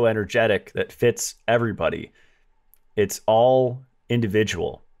bioenergetic, that fits everybody. It's all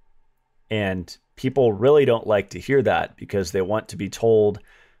individual. And people really don't like to hear that because they want to be told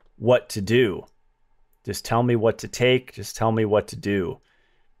what to do. Just tell me what to take. Just tell me what to do.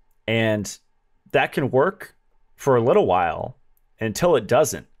 And that can work for a little while until it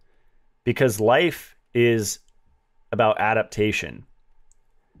doesn't, because life is about adaptation.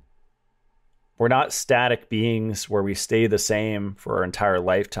 We're not static beings where we stay the same for our entire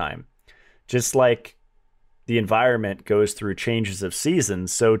lifetime. Just like the environment goes through changes of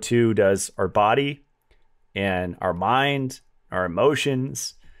seasons, so too does our body and our mind, our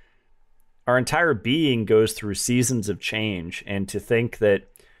emotions. Our entire being goes through seasons of change. And to think that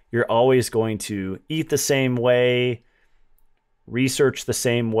you're always going to eat the same way, research the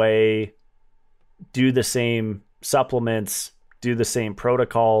same way, do the same supplements, do the same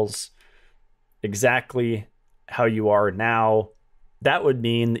protocols, exactly how you are now, that would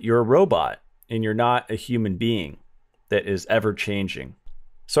mean that you're a robot and you're not a human being that is ever changing.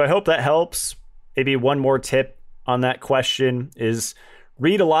 So I hope that helps. Maybe one more tip on that question is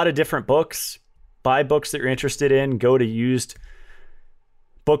read a lot of different books, buy books that you're interested in, go to used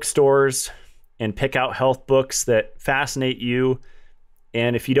bookstores and pick out health books that fascinate you.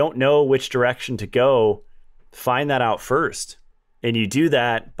 And if you don't know which direction to go, find that out first. And you do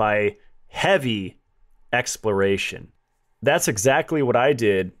that by heavy exploration. That's exactly what I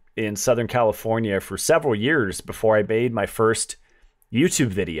did in Southern California for several years before I made my first YouTube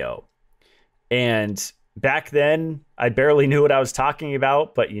video. And back then, I barely knew what I was talking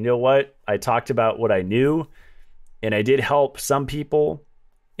about, but you know what? I talked about what I knew, and I did help some people.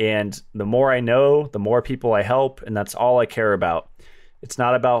 And the more I know, the more people I help, and that's all I care about. It's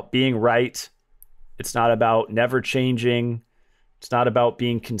not about being right. It's not about never changing. It's not about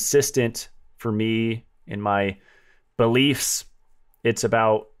being consistent for me in my beliefs. It's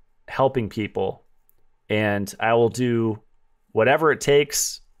about helping people. And I will do whatever it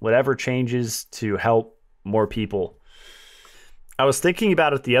takes, whatever changes to help more people. I was thinking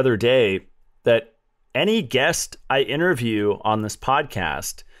about it the other day that any guest I interview on this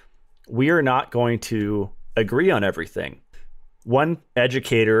podcast, we are not going to agree on everything. One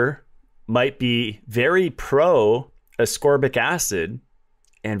educator might be very pro ascorbic acid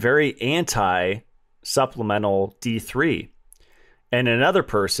and very anti supplemental D3. And another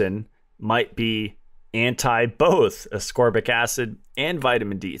person might be anti both ascorbic acid and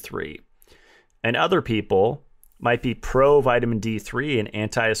vitamin D3. And other people might be pro vitamin D3 and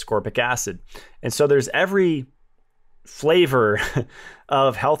anti ascorbic acid. And so there's every flavor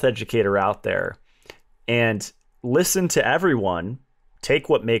of health educator out there. And listen to everyone, take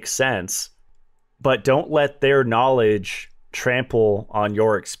what makes sense, but don't let their knowledge trample on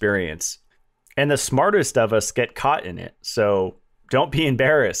your experience. And the smartest of us get caught in it. So don't be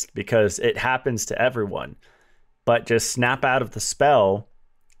embarrassed because it happens to everyone. But just snap out of the spell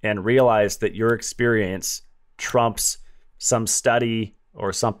and realize that your experience trumps some study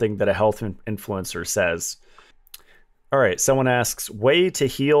or something that a health influencer says. All right, someone asks, way to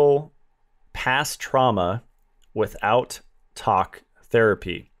heal past trauma without talk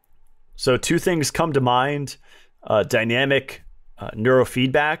therapy. So two things come to mind. Dynamic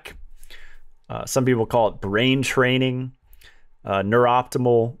neurofeedback. Some people call it brain training.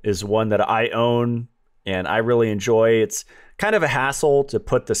 Neurooptimal is one that I own and I really enjoy. It's kind of a hassle to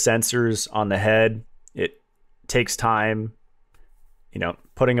put the sensors on the head. It takes time,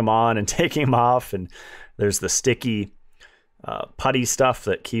 putting them on and taking them off. And there's the sticky putty stuff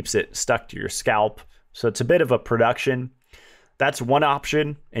that keeps it stuck to your scalp. So it's a bit of a production. That's one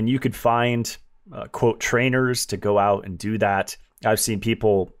option. And you could find, quote, trainers to go out and do that. I've seen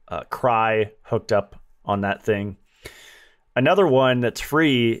people cry hooked up on that thing. Another one that's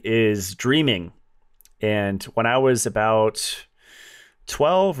free is dreaming. And when I was about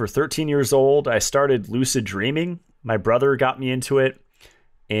 12 or 13 years old, I started lucid dreaming. My brother got me into it.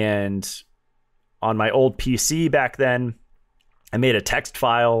 And on my old PC back then, I made a text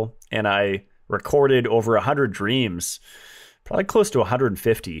file and I recorded over 100 dreams, probably close to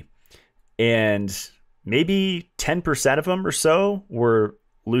 150. And maybe 10% of them or so were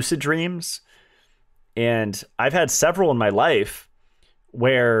lucid dreams. And I've had several in my life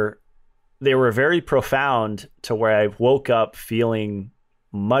where they were very profound to where I woke up feeling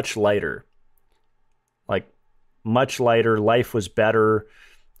much lighter. Like much lighter. Life was better.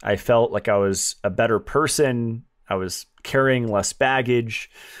 I felt like I was a better person. I was carrying less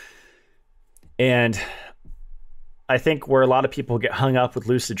baggage. And I think where a lot of people get hung up with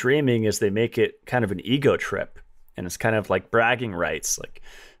lucid dreaming is they make it kind of an ego trip. And it's kind of like bragging rights. Like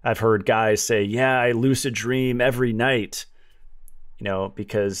I've heard guys say, yeah, I lucid dream every night,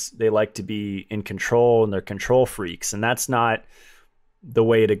 because they like to be in control and they're control freaks. And that's not the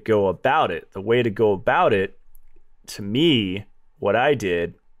way to go about it. The way to go about it, to me, what I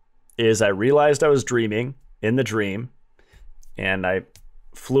did is I realized I was dreaming in the dream, and I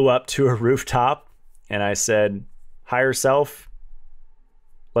flew up to a rooftop and I said, higher self,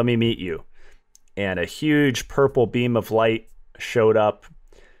 let me meet you. And a huge purple beam of light showed up,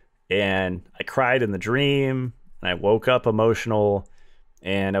 and I cried in the dream, and I woke up emotional,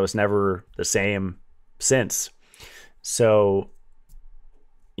 and I was never the same since. So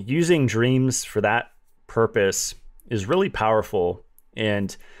using dreams for that purpose is really powerful.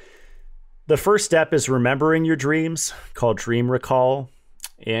 And the first step is remembering your dreams, called dream recall.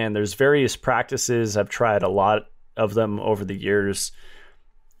 And there's various practices. I've tried a lot of them over the years.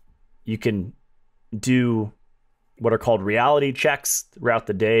 You can do what are called reality checks throughout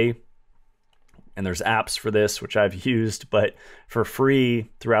the day. And there's apps for this, which I've used, but for free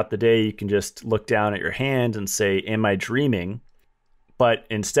throughout the day, you can just look down at your hand and say, am I dreaming? But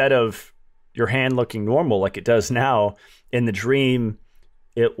instead of your hand looking normal like it does now, in the dream,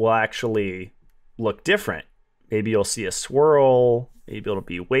 it will actually look different. Maybe you'll see a swirl, maybe it'll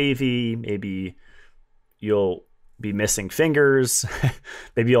be wavy, maybe you'll be missing fingers,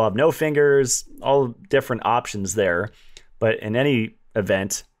 maybe you'll have no fingers, all different options there. But in any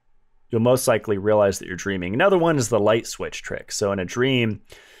event, you'll most likely realize that you're dreaming. Another one is the light switch trick. So in a dream,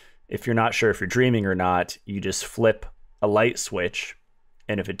 if you're not sure if you're dreaming or not, you just flip a light switch,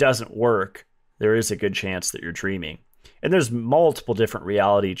 and if it doesn't work, there is a good chance that you're dreaming. And there's multiple different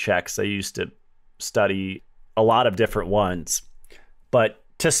reality checks. I used to study a lot of different ones. But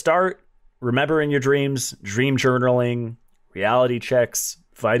to start remembering your dreams, dream journaling, reality checks,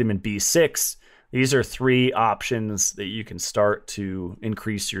 vitamin B6, these are 3 options that you can start to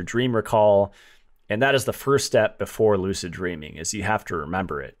increase your dream recall. And that is the first step before lucid dreaming, is you have to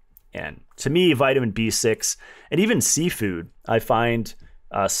remember it. And to me, vitamin B6 and even seafood, I find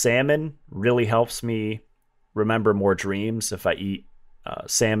salmon really helps me remember more dreams if I eat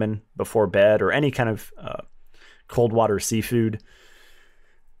salmon before bed, or any kind of cold water seafood.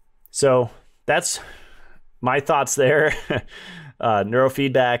 So that's my thoughts there.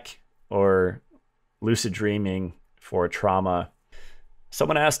 Neurofeedback or lucid dreaming for trauma.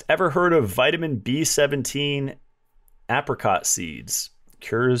 Someone asked, ever heard of vitamin B17 apricot seeds?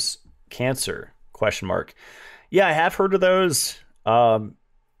 Cures cancer? ? Yeah, I have heard of those.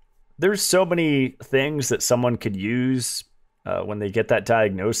 There's so many things that someone could use when they get that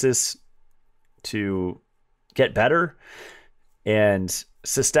diagnosis to get better. And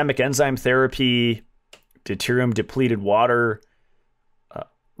systemic enzyme therapy, deuterium depleted water,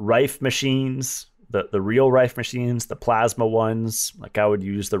 Rife machines, the real Rife machines, the plasma ones, like I would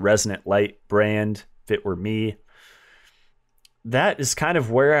use the Resonant Light brand if it were me. That is kind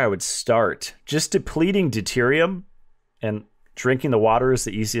of where I would start. Just depleting deuterium and drinking the water is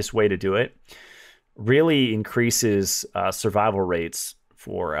the easiest way to do it. Really increases survival rates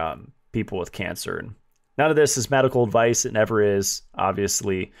for people with cancer. And none of this is medical advice. It never is,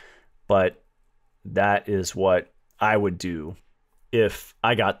 obviously. But that is what I would do if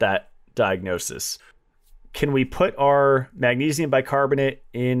I got that diagnosis. Can we put our magnesium bicarbonate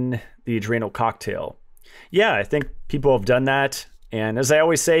in the adrenal cocktail? Yeah, I think people have done that. And as I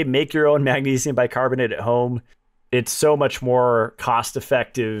always say, make your own magnesium bicarbonate at home. It's so much more cost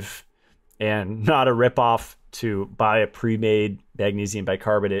effective and not a ripoff to buy a pre-made magnesium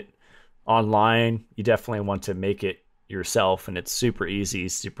bicarbonate online. You definitely want to make it yourself, and it's super easy,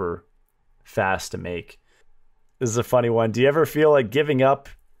 super fast to make. This is a funny one. Do you ever feel like giving up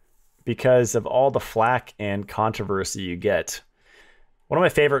because of all the flack and controversy you get? One of my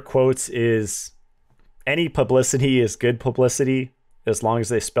favorite quotes is, any publicity is good publicity as long as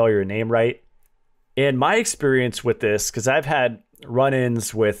they spell your name right. And my experience with this, because I've had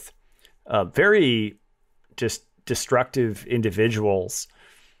run-ins with very just destructive individuals,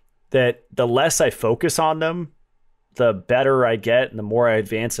 that the less I focus on them, the better I get and the more I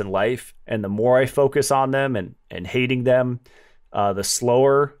advance in life. And the more I focus on them and hating them, the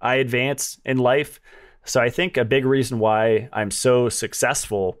slower I advance in life. So I think a big reason why I'm so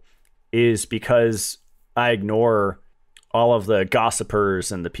successful is because I ignore all of the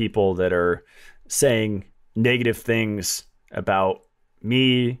gossipers and the people that are saying negative things about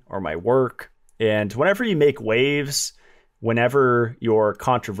me or my work. And whenever you make waves, whenever you're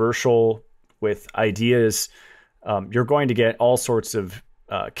controversial with ideas, you're going to get all sorts of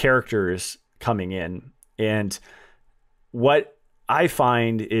characters coming in. And what I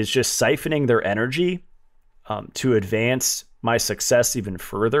find is just siphoning their energy to advance my success even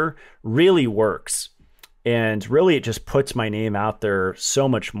further really works. And really, it just puts my name out there so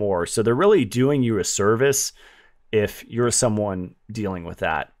much more. So they're really doing you a service if you're someone dealing with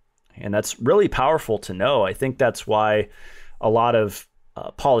that. And that's really powerful to know. I think that's why a lot of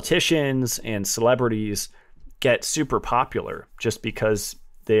politicians and celebrities get super popular, just because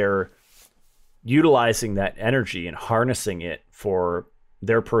they're utilizing that energy and harnessing it for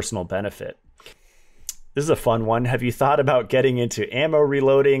their personal benefit. This is a fun one. Have you thought about getting into ammo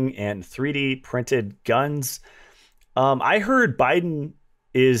reloading and 3D printed guns? I heard Biden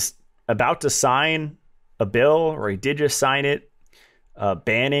is about to sign a bill, or he did just sign it,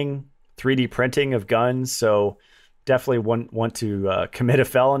 banning 3D printing of guns. So definitely wouldn't want to commit a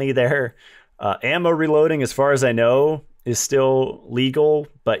felony there. Ammo reloading, as far as I know, is still legal.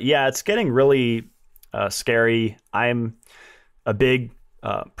 But yeah, it's getting really scary. I'm a big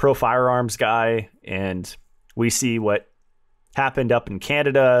pro firearms guy, and we see what happened up in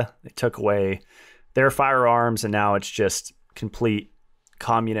Canada. They took away their firearms, and now it's just complete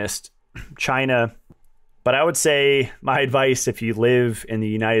communist China. But I would say my advice, if you live in the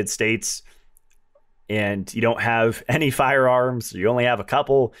United States and you don't have any firearms, you only have a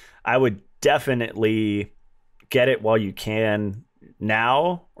couple, I would definitely get it while you can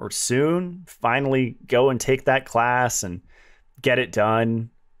now or soon. Finally go and take that class and get it done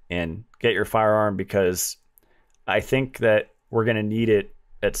and get your firearm, because I think that we're going to need it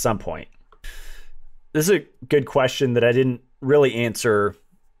at some point. This is a good question that I didn't really answer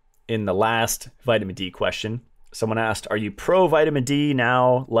in the last vitamin D question. Someone asked, are you pro vitamin D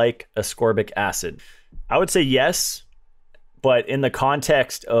now, like ascorbic acid? I would say yes, but in the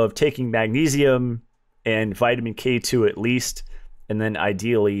context of taking magnesium and vitamin K2 at least, and then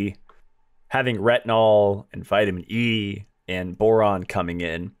ideally having retinol and vitamin E and boron coming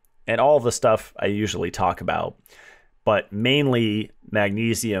in, and all the stuff I usually talk about, but mainly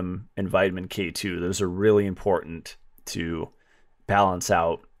magnesium and vitamin K2. Those are really important to balance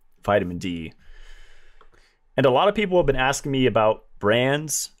out vitamin D. And a lot of people have been asking me about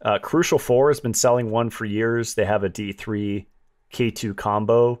brands. Crucial 4 has been selling one for years. They have a D3 K2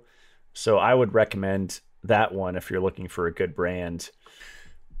 combo. So I would recommend that one if you're looking for a good brand.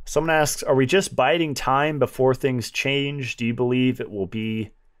 Someone asks, are we just biding time before things change? Do you believe it will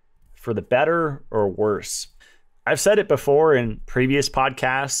be for the better or worse? I've said it before in previous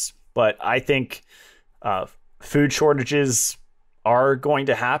podcasts, but I think food shortages are going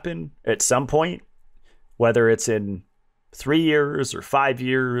to happen at some point, whether it's in 3 years or 5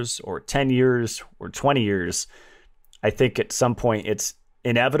 years or 10 years or 20 years. I think at some point it's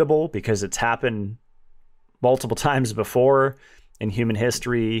inevitable, because it's happened multiple times before in human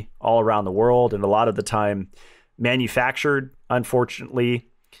history all around the world, and a lot of the time manufactured, unfortunately,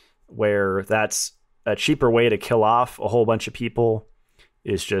 where that's a cheaper way to kill off a whole bunch of people,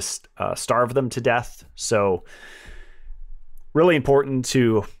 is just starve them to death. So really important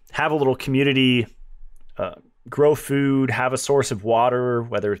to have a little community, grow food, have a source of water,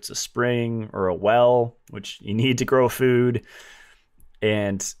 whether it's a spring or a well, which you need to grow food,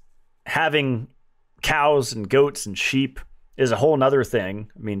 and having cows and goats and sheep is a whole nother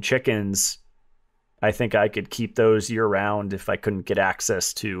thing. I mean, chickens, I think I could keep those year round if I couldn't get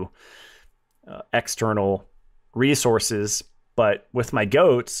access to external resources. But with my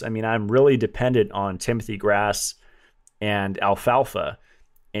goats, I mean, I'm really dependent on Timothy grass and alfalfa,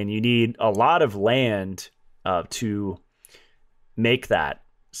 and you need a lot of land to make that.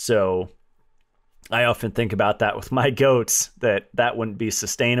 So I often think about that with my goats, that wouldn't be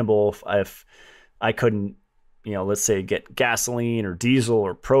sustainable if I couldn't, let's say, get gasoline or diesel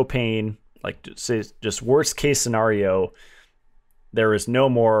or propane. Like, say, just worst case scenario, there is no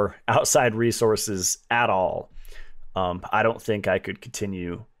more outside resources at all. I don't think I could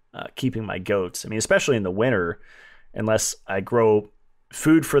continue keeping my goats. I mean, especially in the winter, unless I grow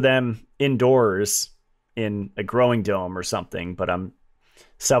food for them indoors in a growing dome or something, but I'm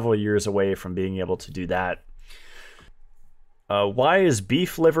several years away from being able to do that. Why is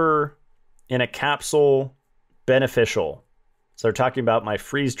beef liver in a capsule beneficial? So they're talking about my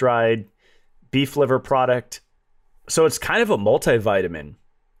freeze-dried beef liver product. So it's kind of a multivitamin.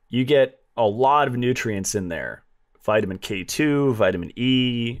 You get a lot of nutrients in there. Vitamin K2, vitamin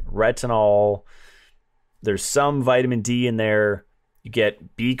E, retinol. There's some vitamin D in there. You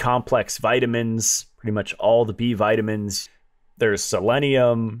get B complex vitamins, pretty much all the B vitamins. There's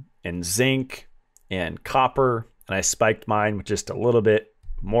selenium and zinc and copper. And I spiked mine with just a little bit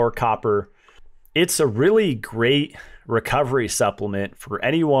more copper. It's a really great recovery supplement for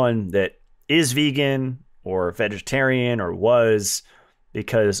anyone that is vegan or vegetarian or was,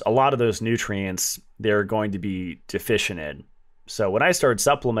 because a lot of those nutrients they're going to be deficient in. So when I started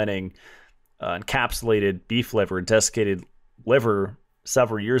supplementing encapsulated beef liver, desiccated liver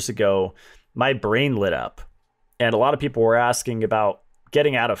several years ago, my brain lit up. And a lot of people were asking about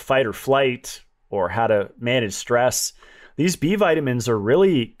getting out of fight or flight or how to manage stress. These B vitamins are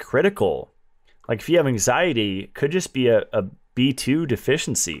really critical. Like if you have anxiety, it could just be a B2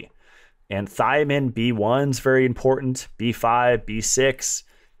 deficiency. And thiamine, B1 is very important, B5, B6,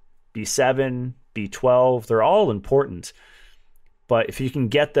 B7, B12, they're all important. But if you can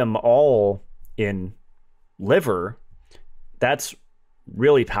get them all in liver, that's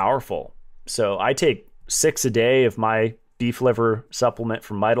really powerful. So I take 6 a day of my beef liver supplement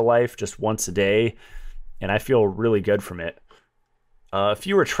from Mitolife just once a day, and I feel really good from it. If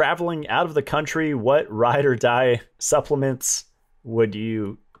you were traveling out of the country, what ride or die supplements would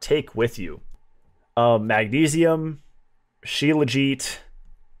you take with you? Magnesium, Shilajit,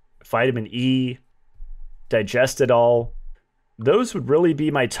 vitamin E, Digestidol. Those would really be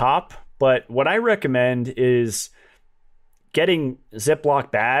my top, but what I recommend is getting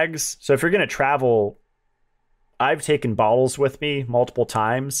Ziploc bags. So if you're going to travel, I've taken bottles with me multiple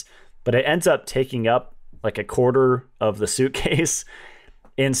times, but it ends up taking up like a quarter of the suitcase.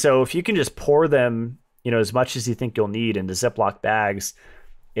 And so if you can just pour them, as much as you think you'll need into Ziploc bags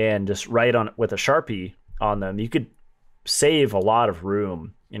and just write on with a Sharpie on them, you could save a lot of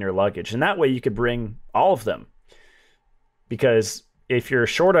room in your luggage. And that way you could bring all of them. Because if you're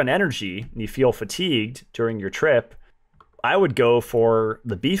short on energy and you feel fatigued during your trip, I would go for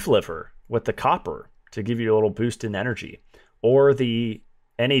the beef liver with the copper to give you a little boost in energy, or the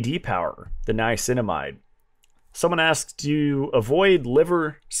NAD power, the niacinamide. Someone asked, do you avoid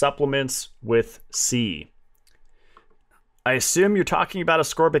liver supplements with C? I assume you're talking about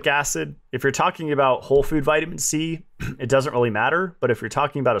ascorbic acid. If you're talking about whole food vitamin C, it doesn't really matter. But if you're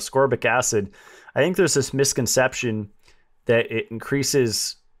talking about ascorbic acid, I think there's this misconception that it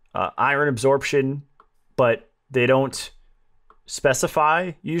increases iron absorption, but they don't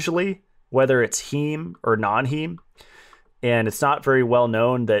specify usually whether it's heme or non-heme. And it's not very well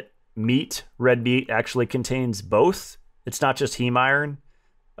known that red meat actually contains both. It's not just heme iron.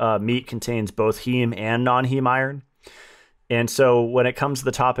 Meat contains both heme and non-heme iron. And so when it comes to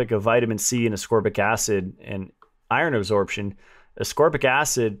the topic of vitamin C and ascorbic acid and iron absorption, ascorbic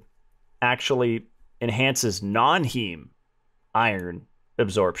acid actually enhances non-heme iron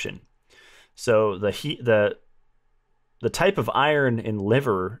absorption. So the type of iron in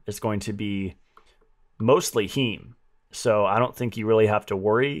liver is going to be mostly heme. So I don't think you really have to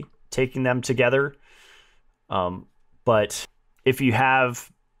worry taking them together. But if you have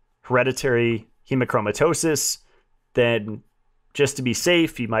hereditary hemochromatosis, then just to be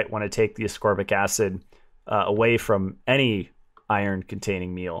safe, you might want to take the ascorbic acid away from any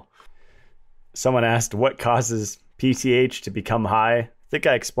iron-containing meal. Someone asked, what causes PTH to become high? I think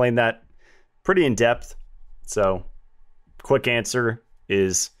I explained that pretty in depth. So quick answer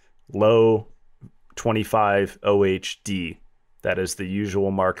is low 25-OHD. That is the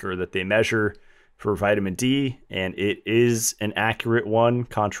usual marker that they measure for vitamin D, and it is an accurate one,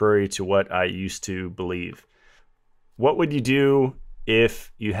 contrary to what I used to believe. What would you do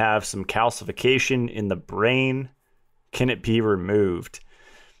if you have some calcification in the brain? Can it be removed?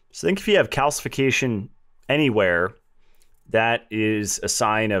 So I think if you have calcification anywhere, that is a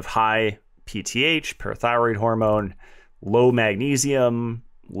sign of high PTH, parathyroid hormone, low magnesium,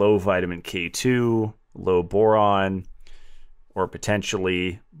 low vitamin K2, low boron, or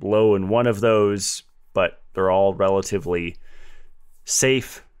potentially low in one of those, but they're all relatively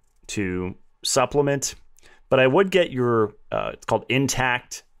safe to supplement. But I would get your, it's called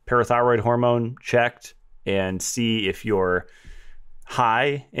intact parathyroid hormone checked and see if you're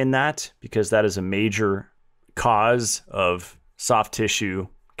high in that, because that is a major cause of soft tissue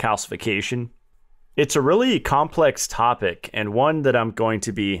calcification. It's a really complex topic, and one that I'm going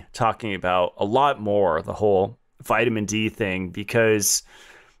to be talking about a lot more, the whole vitamin D thing, because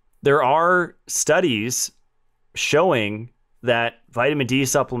there are studies showing that vitamin D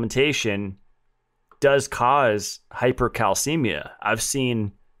supplementation does cause hypercalcemia. I've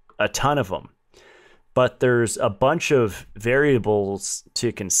seen a ton of them, but there's a bunch of variables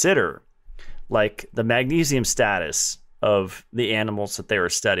to consider, like the magnesium status of the animals that they were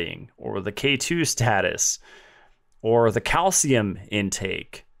studying, or the K2 status, or the calcium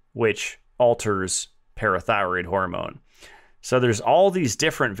intake, which alters parathyroid hormone. So there's all these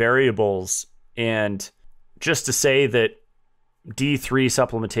different variables, and just to say that D3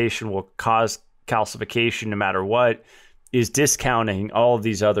 supplementation will cause calcification no matter what is discounting all of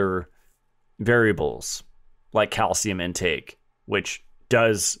these other variables like calcium intake, which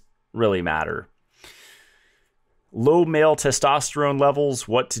does really matter. Low male testosterone levels,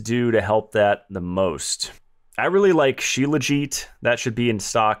 what to do to help that the most. I really like Shilajit. That should be in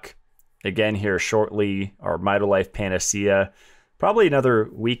stock again here shortly, or Mitolife Panacea. Probably another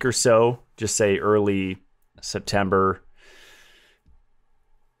week or so, just say early September.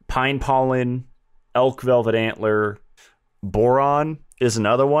 Pine pollen, elk velvet antler, boron is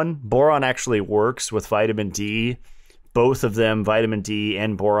another one. Boron actually works with vitamin D. Both of them, vitamin D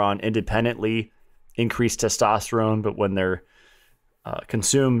and boron, independently increase testosterone, but when they're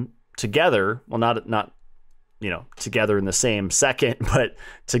consumed together, well, not together in the same second, but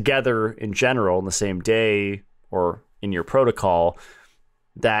together in general in the same day or in your protocol,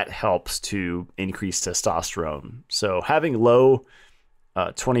 that helps to increase testosterone. So having low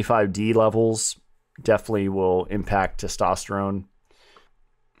 25D levels definitely will impact testosterone.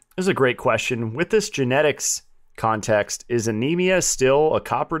 This is a great question. With this genetics context, is anemia still a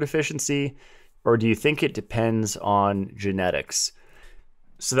copper deficiency, or do you think it depends on genetics?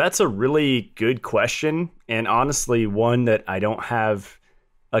 So that's a really good question, and honestly one that I don't have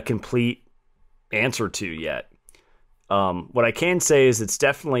a complete answer to yet. What I can say is it's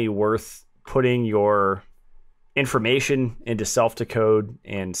definitely worth putting your information into Self-Decode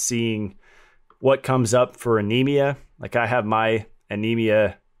and seeing what comes up for anemia. Like I have my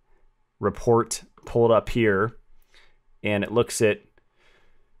anemia report pulled up here, and it looks at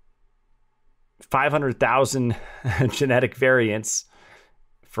 500,000 genetic variants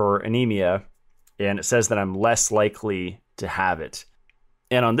for anemia, and it says that I'm less likely to have it.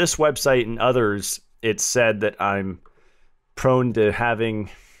 And on this website and others, it's said that I'm prone to having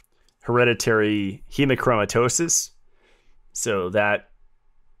hereditary hemochromatosis. So that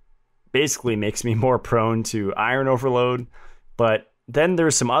basically makes me more prone to iron overload. But then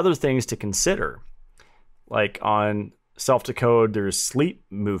there's some other things to consider. Like on Self-Decode, there's sleep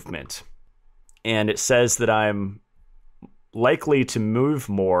movement. And it says that I'm likely to move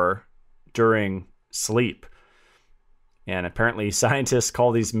more during sleep. And apparently scientists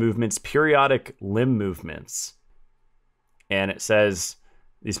call these movements periodic limb movements. And it says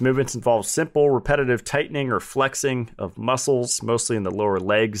these movements involve simple, repetitive tightening or flexing of muscles, mostly in the lower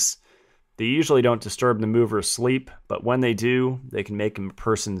legs. They usually don't disturb the mover's sleep, but when they do, they can make a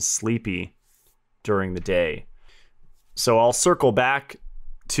person sleepy during the day. So I'll circle back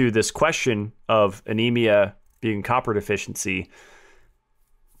to this question of anemia being copper deficiency,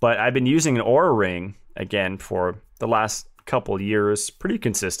 but I've been using an Oura ring again for the last couple of years pretty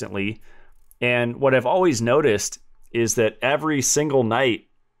consistently. And what I've always noticed is that every single night,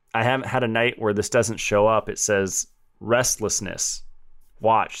 I haven't had a night where this doesn't show up. It says restlessness,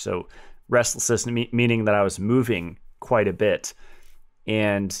 watch. So restlessness meaning that I was moving quite a bit.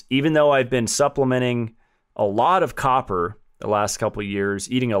 And even though I've been supplementing a lot of copper the last couple of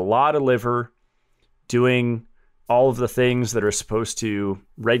years, eating a lot of liver, doing all of the things that are supposed to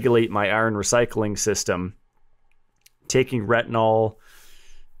regulate my iron recycling system, taking retinol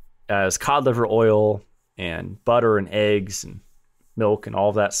as cod liver oil and butter and eggs and milk and all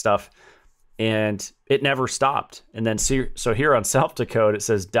of that stuff, and it never stopped. And then so here on Self-Decode, it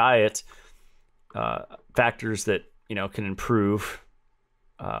says diet factors that can improve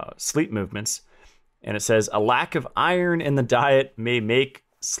sleep movements, and it says a lack of iron in the diet may make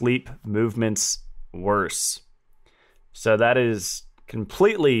sleep movements worse. So that is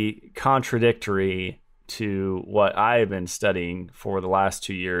completely contradictory to what I've been studying for the last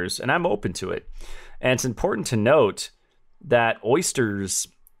 2 years, and I'm open to it. And it's important to note that oysters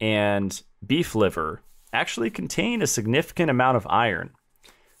and beef liver actually contain a significant amount of iron.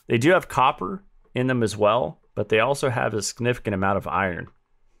 They do have copper in them as well, but they also have a significant amount of iron.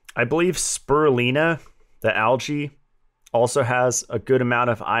 I believe spirulina, the algae, also has a good amount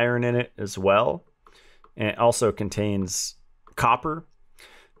of iron in it as well. And it also contains copper.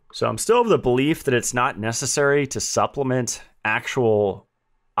 So I'm still of the belief that it's not necessary to supplement actual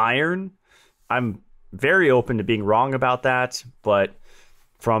iron. I'm very open to being wrong about that, but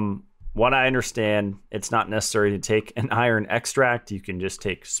from what I understand, it's not necessary to take an iron extract. You can just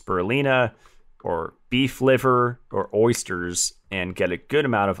take spirulina or beef liver or oysters and get a good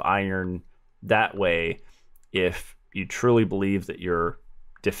amount of iron that way if you truly believe that you're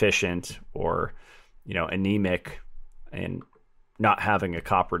deficient or anemic and not having a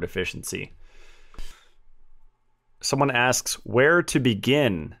copper deficiency. Someone asks, where to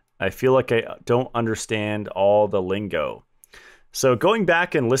begin? I feel like I don't understand all the lingo. So going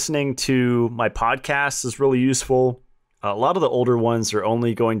back and listening to my podcasts is really useful. A lot of the older ones are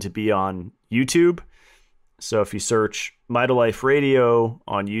only going to be on YouTube. So if you search Mitolife Radio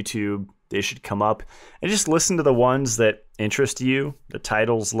on YouTube, they should come up, and just listen to the ones that interest you. The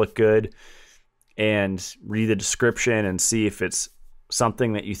titles look good, and read the description and see if it's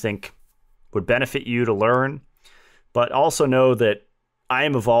something that you think would benefit you to learn. But also know that I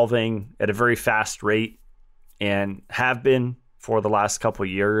am evolving at a very fast rate and have been for the last couple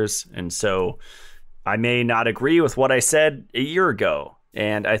of years. And so I may not agree with what I said a year ago.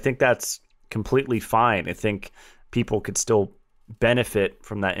 And I think that's completely fine. I think people could still benefit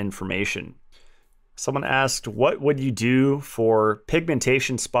from that information. Someone asked, what would you do for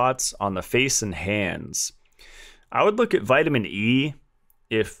pigmentation spots on the face and hands? I would look at vitamin E.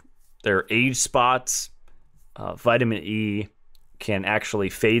 If they're age spots, vitamin E can actually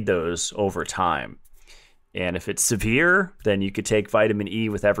fade those over time. And if it's severe, then you could take vitamin E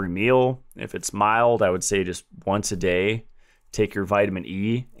with every meal. If it's mild, I would say just once a day, take your vitamin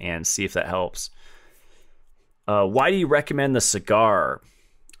E and see if that helps. Why do you recommend the cigar?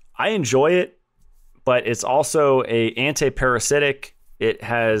 I enjoy it, but it's also a anti-parasitic. It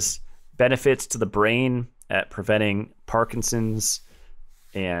has benefits to the brain at preventing Parkinson's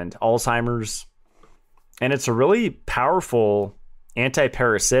and Alzheimer's. And it's a really powerful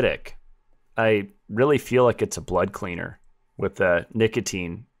anti-parasitic. I really feel like it's a blood cleaner with the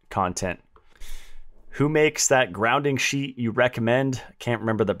nicotine content. Who makes that grounding sheet you recommend? I can't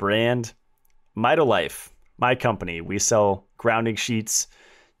remember the brand. Mitolife, my company. We sell grounding sheets,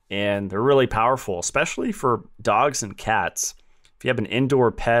 and they're really powerful, especially for dogs and cats. If you have an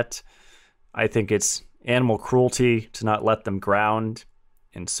indoor pet, I think it's animal cruelty to not let them ground.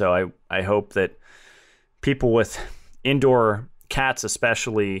 And so I hope that people with indoor cats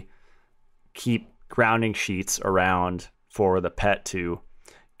especially keep grounding sheets around for the pet to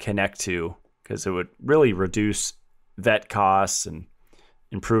connect to, because it would really reduce vet costs and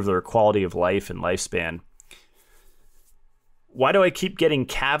improve their quality of life and lifespan. Why do I keep getting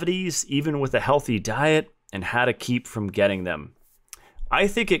cavities even with a healthy diet, and how to keep from getting them? I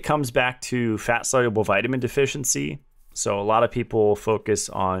think it comes back to fat-soluble vitamin deficiency. So a lot of people focus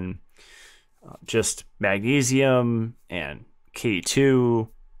on just magnesium and K2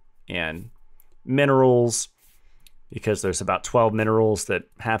 and minerals, because there's about 12 minerals that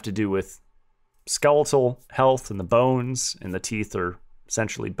have to do with skeletal health and the bones, and the teeth are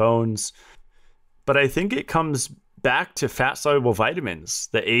essentially bones. But I think it comes back to fat-soluble vitamins,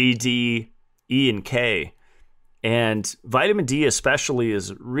 the A, D, E, and K. And vitamin D especially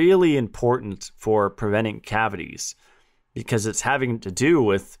is really important for preventing cavities, because it's having to do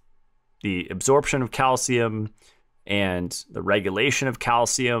with the absorption of calcium and the regulation of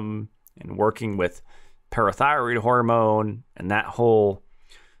calcium and working with parathyroid hormone and that whole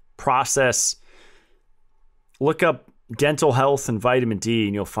process. Look up dental health and vitamin D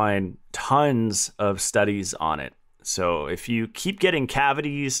and you'll find tons of studies on it. So if you keep getting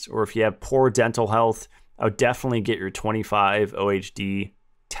cavities, or if you have poor dental health, I would definitely get your 25 OHD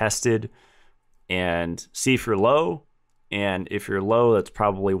tested and see if you're low. And if you're low, that's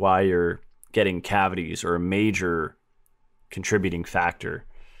probably why you're getting cavities, or a major contributing factor.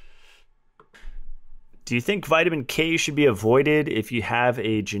 Do you think vitamin K should be avoided if you have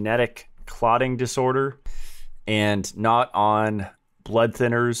a genetic clotting disorder and not on blood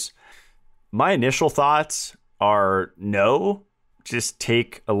thinners? My initial thoughts are no, just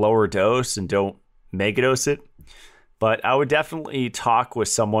take a lower dose and don't megadose it. But I would definitely talk with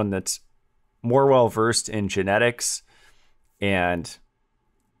someone that's more well versed in genetics and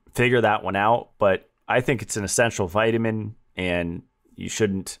figure that one out. But I think it's an essential vitamin, and you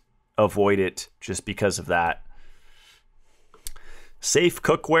shouldn't avoid it just because of that. Safe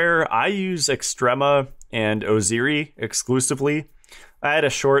cookware. I use Extrema and Oziri exclusively. I had a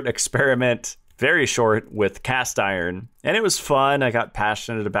short experiment, very short, with cast iron, and it was fun. I got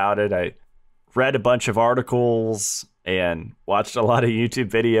passionate about it. I read a bunch of articles and watched a lot of YouTube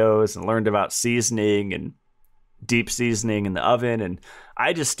videos and learned about seasoning and deep seasoning in the oven, and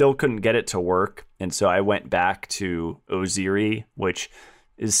I just still couldn't get it to work. And so I went back to Oziri, which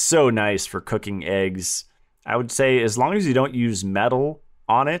is so nice for cooking eggs. I would say as long as you don't use metal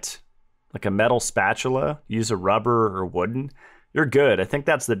on it, like a metal spatula, use a rubber or wooden, you're good. I think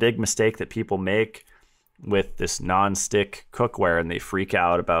that's the big mistake that people make with this non-stick cookware, and they freak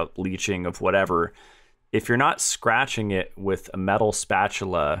out about leaching of whatever. If you're not scratching it with a metal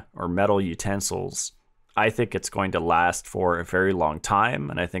spatula or metal utensils, I think it's going to last for a very long time,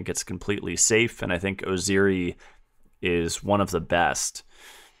 and I think it's completely safe, and I think Oziri is one of the best.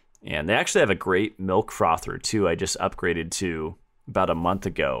 And they actually have a great milk frother too. I just upgraded to about a month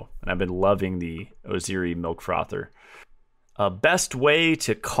ago, and I've been loving the Oziri milk frother. Best way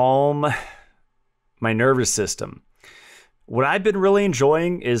to calm my nervous system. What I've been really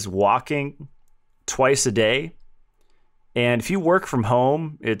enjoying is walking twice a day. And if you work from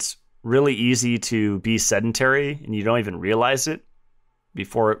home, it's really easy to be sedentary and you don't even realize it.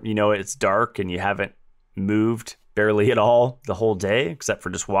 Before you know it, it's dark and you haven't moved barely at all the whole day, except for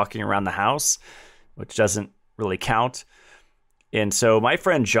just walking around the house, which doesn't really count. And so my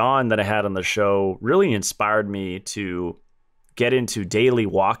friend John that I had on the show really inspired me to get into daily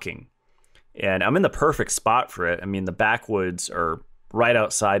walking. And I'm in the perfect spot for it. I mean, the backwoods are right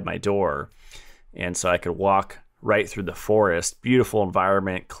outside my door. And so I could walk right through the forest. Beautiful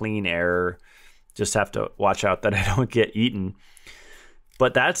environment, clean air. Just have to watch out that I don't get eaten.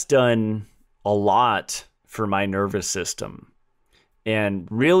 But that's done a lot for my nervous system and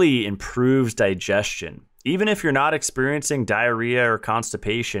really improves digestion. Even if you're not experiencing diarrhea or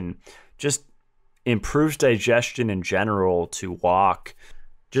constipation, just improves digestion in general to walk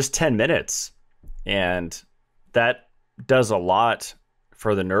just 10 minutes. And that does a lot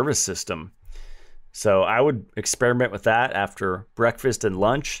for the nervous system. So I would experiment with that after breakfast and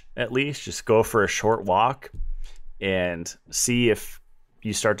lunch, at least. Just go for a short walk and see if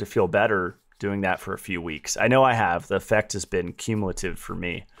you start to feel better doing that for a few weeks. I know I have. The effect has been cumulative for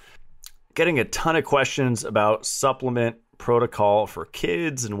me. Getting a ton of questions about supplement protocol for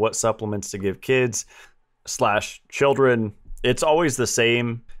kids and what supplements to give kids / children. It's always the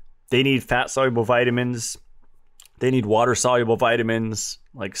same. They need fat-soluble vitamins. They need water-soluble vitamins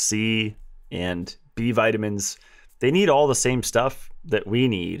like C and B vitamins. They need all the same stuff that we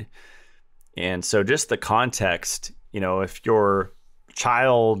need. And so just the context, if your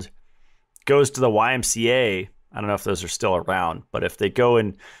child goes to the YMCA, I don't know if those are still around, but if they go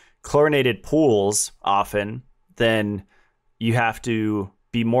in chlorinated pools often, then you have to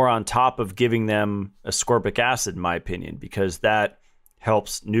be more on top of giving them ascorbic acid, in my opinion, because that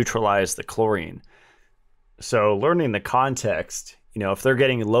helps neutralize the chlorine. So learning the context, if they're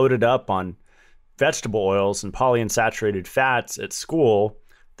getting loaded up on vegetable oils and polyunsaturated fats at school,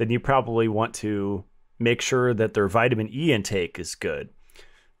 then you probably want to make sure that their vitamin E intake is good.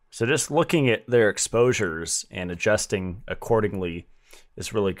 So just looking at their exposures and adjusting accordingly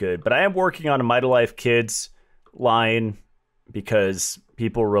is really good. But I am working on a Mitolife Kids line because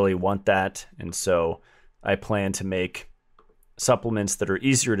people really want that. And so I plan to make supplements that are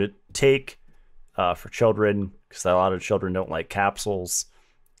easier to take for children, because a lot of children don't like capsules.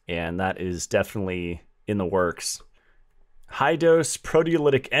 And that is definitely in the works. High dose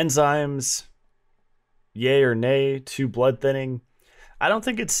proteolytic enzymes, yay or nay to blood thinning. I don't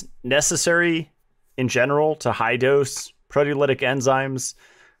think it's necessary in general to high dose proteolytic enzymes.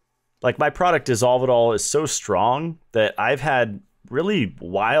 Like, my product Dissolvedol is so strong that I've had really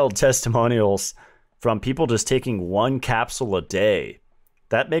wild testimonials from people just taking 1 capsule a day.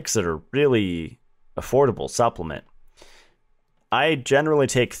 That makes it a really affordable supplement. I generally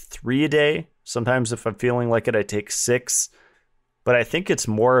take 3 a day. Sometimes if I'm feeling like it, I take 6. But I think it's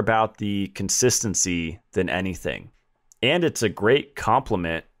more about the consistency than anything. And it's a great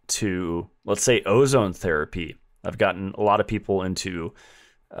complement to, let's say, ozone therapy. I've gotten a lot of people into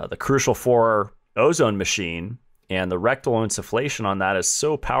the Crucial 4 ozone machine, and the rectal insufflation on that is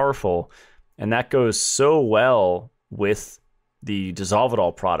so powerful. And that goes so well with the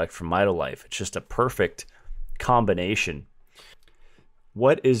Dissolvedol product from Mitolife. It's just a perfect combination.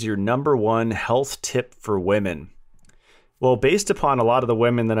 What is your number one health tip for women? Well, based upon a lot of the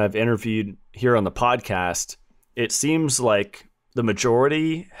women that I've interviewed here on the podcast, it seems like the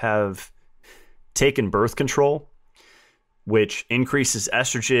majority have taken birth control, which increases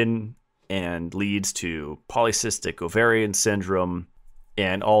estrogen and leads to polycystic ovarian syndrome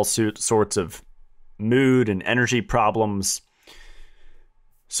and all sorts of mood and energy problems.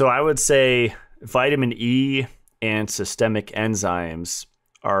 So I would say vitamin E and systemic enzymes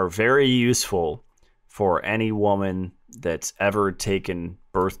are very useful for any woman that's ever taken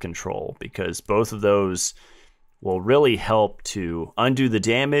birth control, because both of those will really help to undo the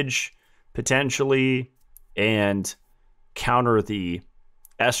damage potentially and counter the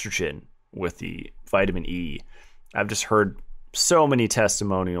estrogen with the vitamin E. I've just heard so many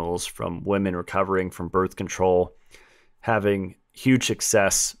testimonials from women recovering from birth control having huge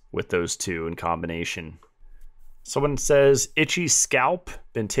success with those two in combination. Someone says, itchy scalp,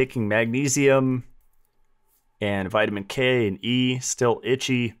 been taking magnesium and vitamin K and E, still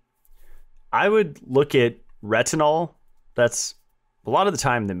itchy. I would look at retinol. That's a lot of the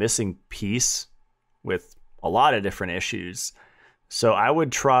time the missing piece with a lot of different issues. So I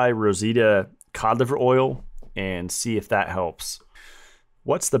would try Rosita cod liver oil and see if that helps.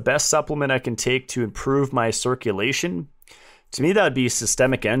 What's the best supplement I can take to improve my circulation? To me, that would be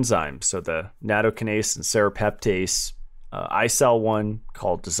systemic enzymes. So the nattokinase and serrapeptase. I sell one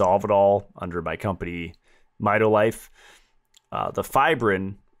called Dissolvedol under my company Mitolife. the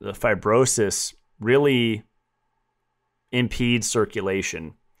fibrosis, really impedes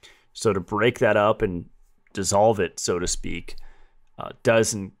circulation. So to break that up and dissolve it, so to speak,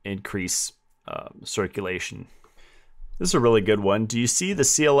 does increase circulation. This is a really good one. Do you see the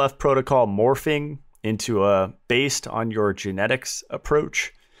CLF protocol morphing into a based on your genetics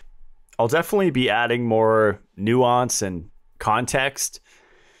approach? I'll definitely be adding more nuance and context.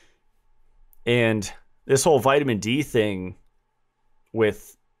 And this whole vitamin D thing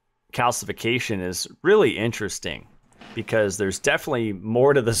with calcification is really interesting because there's definitely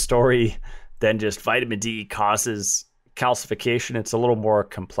more to the story than just vitamin D causes calcification. It's a little more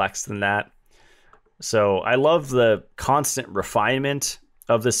complex than that. So I love the constant refinement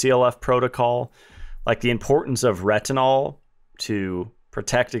of the CLF protocol, like the importance of retinol to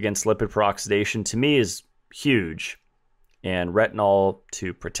protect against lipid peroxidation to me is huge. And retinol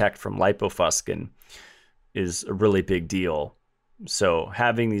to protect from lipofuscin is a really big deal. So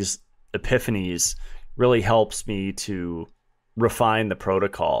having these epiphanies really helps me to refine the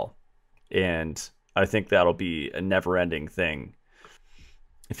protocol. And I think that'll be a never-ending thing.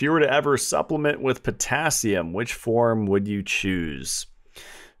 If you were to ever supplement with potassium, which form would you choose?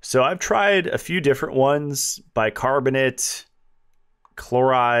 So I've tried a few different ones: bicarbonate,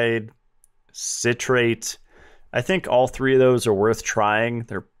 chloride, citrate. I think all three of those are worth trying.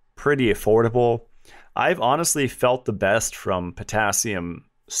 They're pretty affordable. I've honestly felt the best from potassium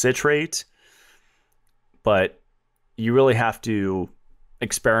citrate, but you really have to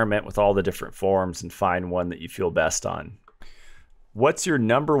experiment with all the different forms and find one that you feel best on. What's your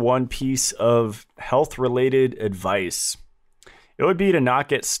number one piece of health-related advice? It would be to not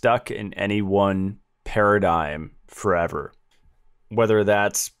get stuck in any one paradigm forever. Whether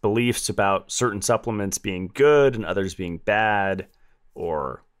that's beliefs about certain supplements being good and others being bad,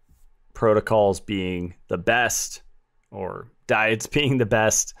 or protocols being the best, or diets being the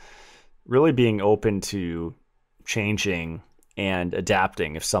best, really being open to changing and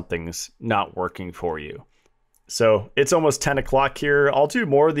adapting if something's not working for you. So it's almost 10 o'clock here. I'll do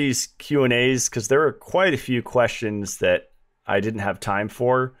more of these Q&As because there are quite a few questions that I didn't have time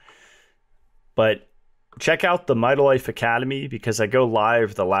for. But check out the Mitolife Academy because I go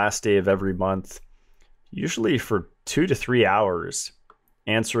live the last day of every month, usually for 2 to 3 hours,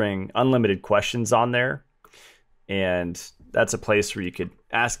 answering unlimited questions on there. And that's a place where you could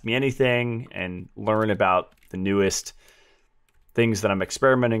ask me anything and learn about the newest things that I'm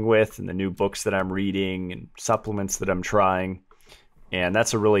experimenting with and the new books that I'm reading and supplements that I'm trying. And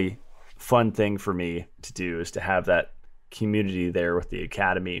that's a really fun thing for me to do, is to have that community there with the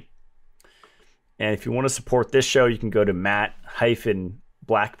Academy. And if you want to support this show, you can go to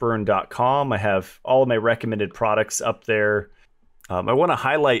matt-blackburn.com. I have all of my recommended products up there. I want to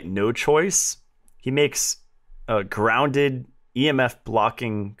highlight No Choice. He makes grounded EMF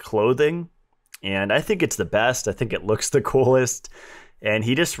blocking clothing, and I think it's the best. I think it looks the coolest. And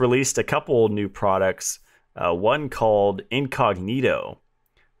he just released a couple new products, one called Incognito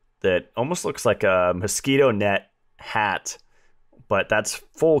that almost looks like a mosquito net hat, but that's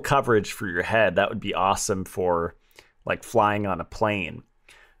full coverage for your head. That would be awesome for like flying on a plane.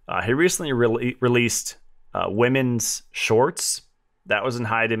 He recently released women's shorts. That was in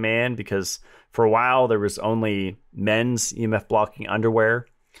high demand because for a while there was only men's EMF blocking underwear.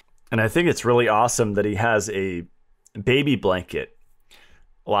 And I think it's really awesome that he has a baby blanket.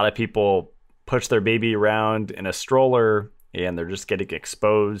 A lot of people push their baby around in a stroller and they're just getting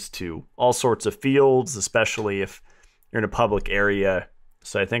exposed to all sorts of fields, especially if you're in a public area.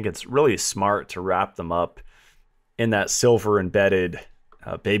 So I think it's really smart to wrap them up in that silver embedded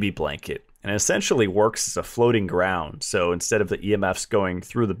baby blanket. And it essentially works as a floating ground. So instead of the EMFs going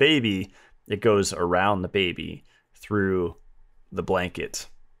through the baby, it goes around the baby through the blanket.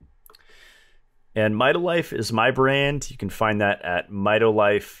 And Mitolife is my brand. You can find that at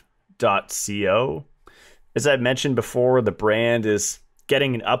mitolife.co. As I've mentioned before, the brand is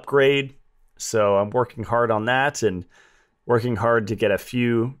getting an upgrade. So I'm working hard on that and working hard to get a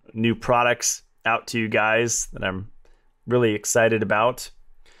few new products out to you guys that I'm really excited about.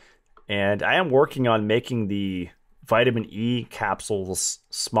 And I am working on making the vitamin E capsules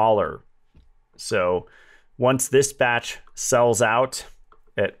smaller. So once this batch sells out,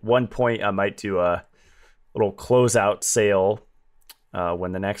 at one point I might do a little closeout sale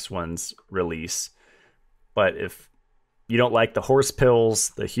when the next ones release. But if you don't like the horse pills,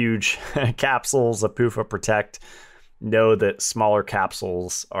 the huge capsules, the PUFA Protect, know that smaller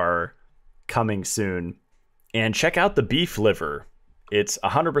capsules are coming soon. And check out the beef liver. It's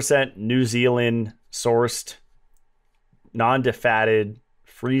 100% New Zealand sourced, non-defatted,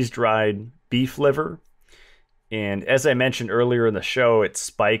 freeze-dried beef liver. And as I mentioned earlier in the show, it's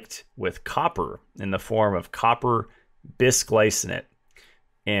spiked with copper in the form of copper bisglycinate.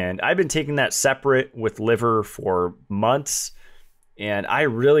 And I've been taking that separate with liver for months, and I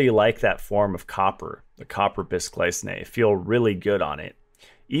really like that form of copper, the copper bisglycinate. I feel really good on it.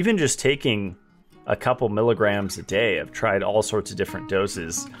 Even just taking a couple milligrams a day, I've tried all sorts of different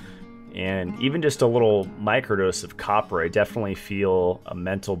doses, and even just a little microdose of copper, I definitely feel a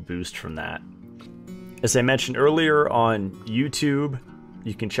mental boost from that. As I mentioned earlier, on YouTube,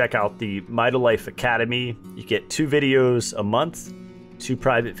 you can check out the Mitolife Academy. You get 2 videos a month, 2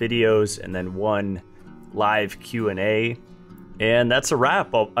 private videos, and then 1 live Q&A. And that's a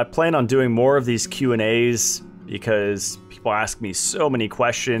wrap. I plan on doing more of these Q&As because people ask me so many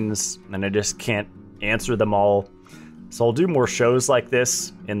questions and I just can't answer them all. So I'll do more shows like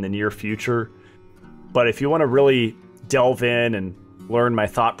this in the near future. But if you want to really delve in and learn my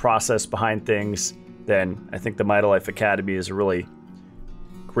thought process behind things, then I think the Mitolife Academy is a really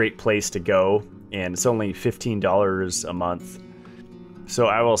great place to go. And it's only $15 a month. So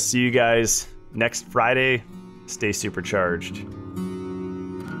I will see you guys next Friday. Stay supercharged.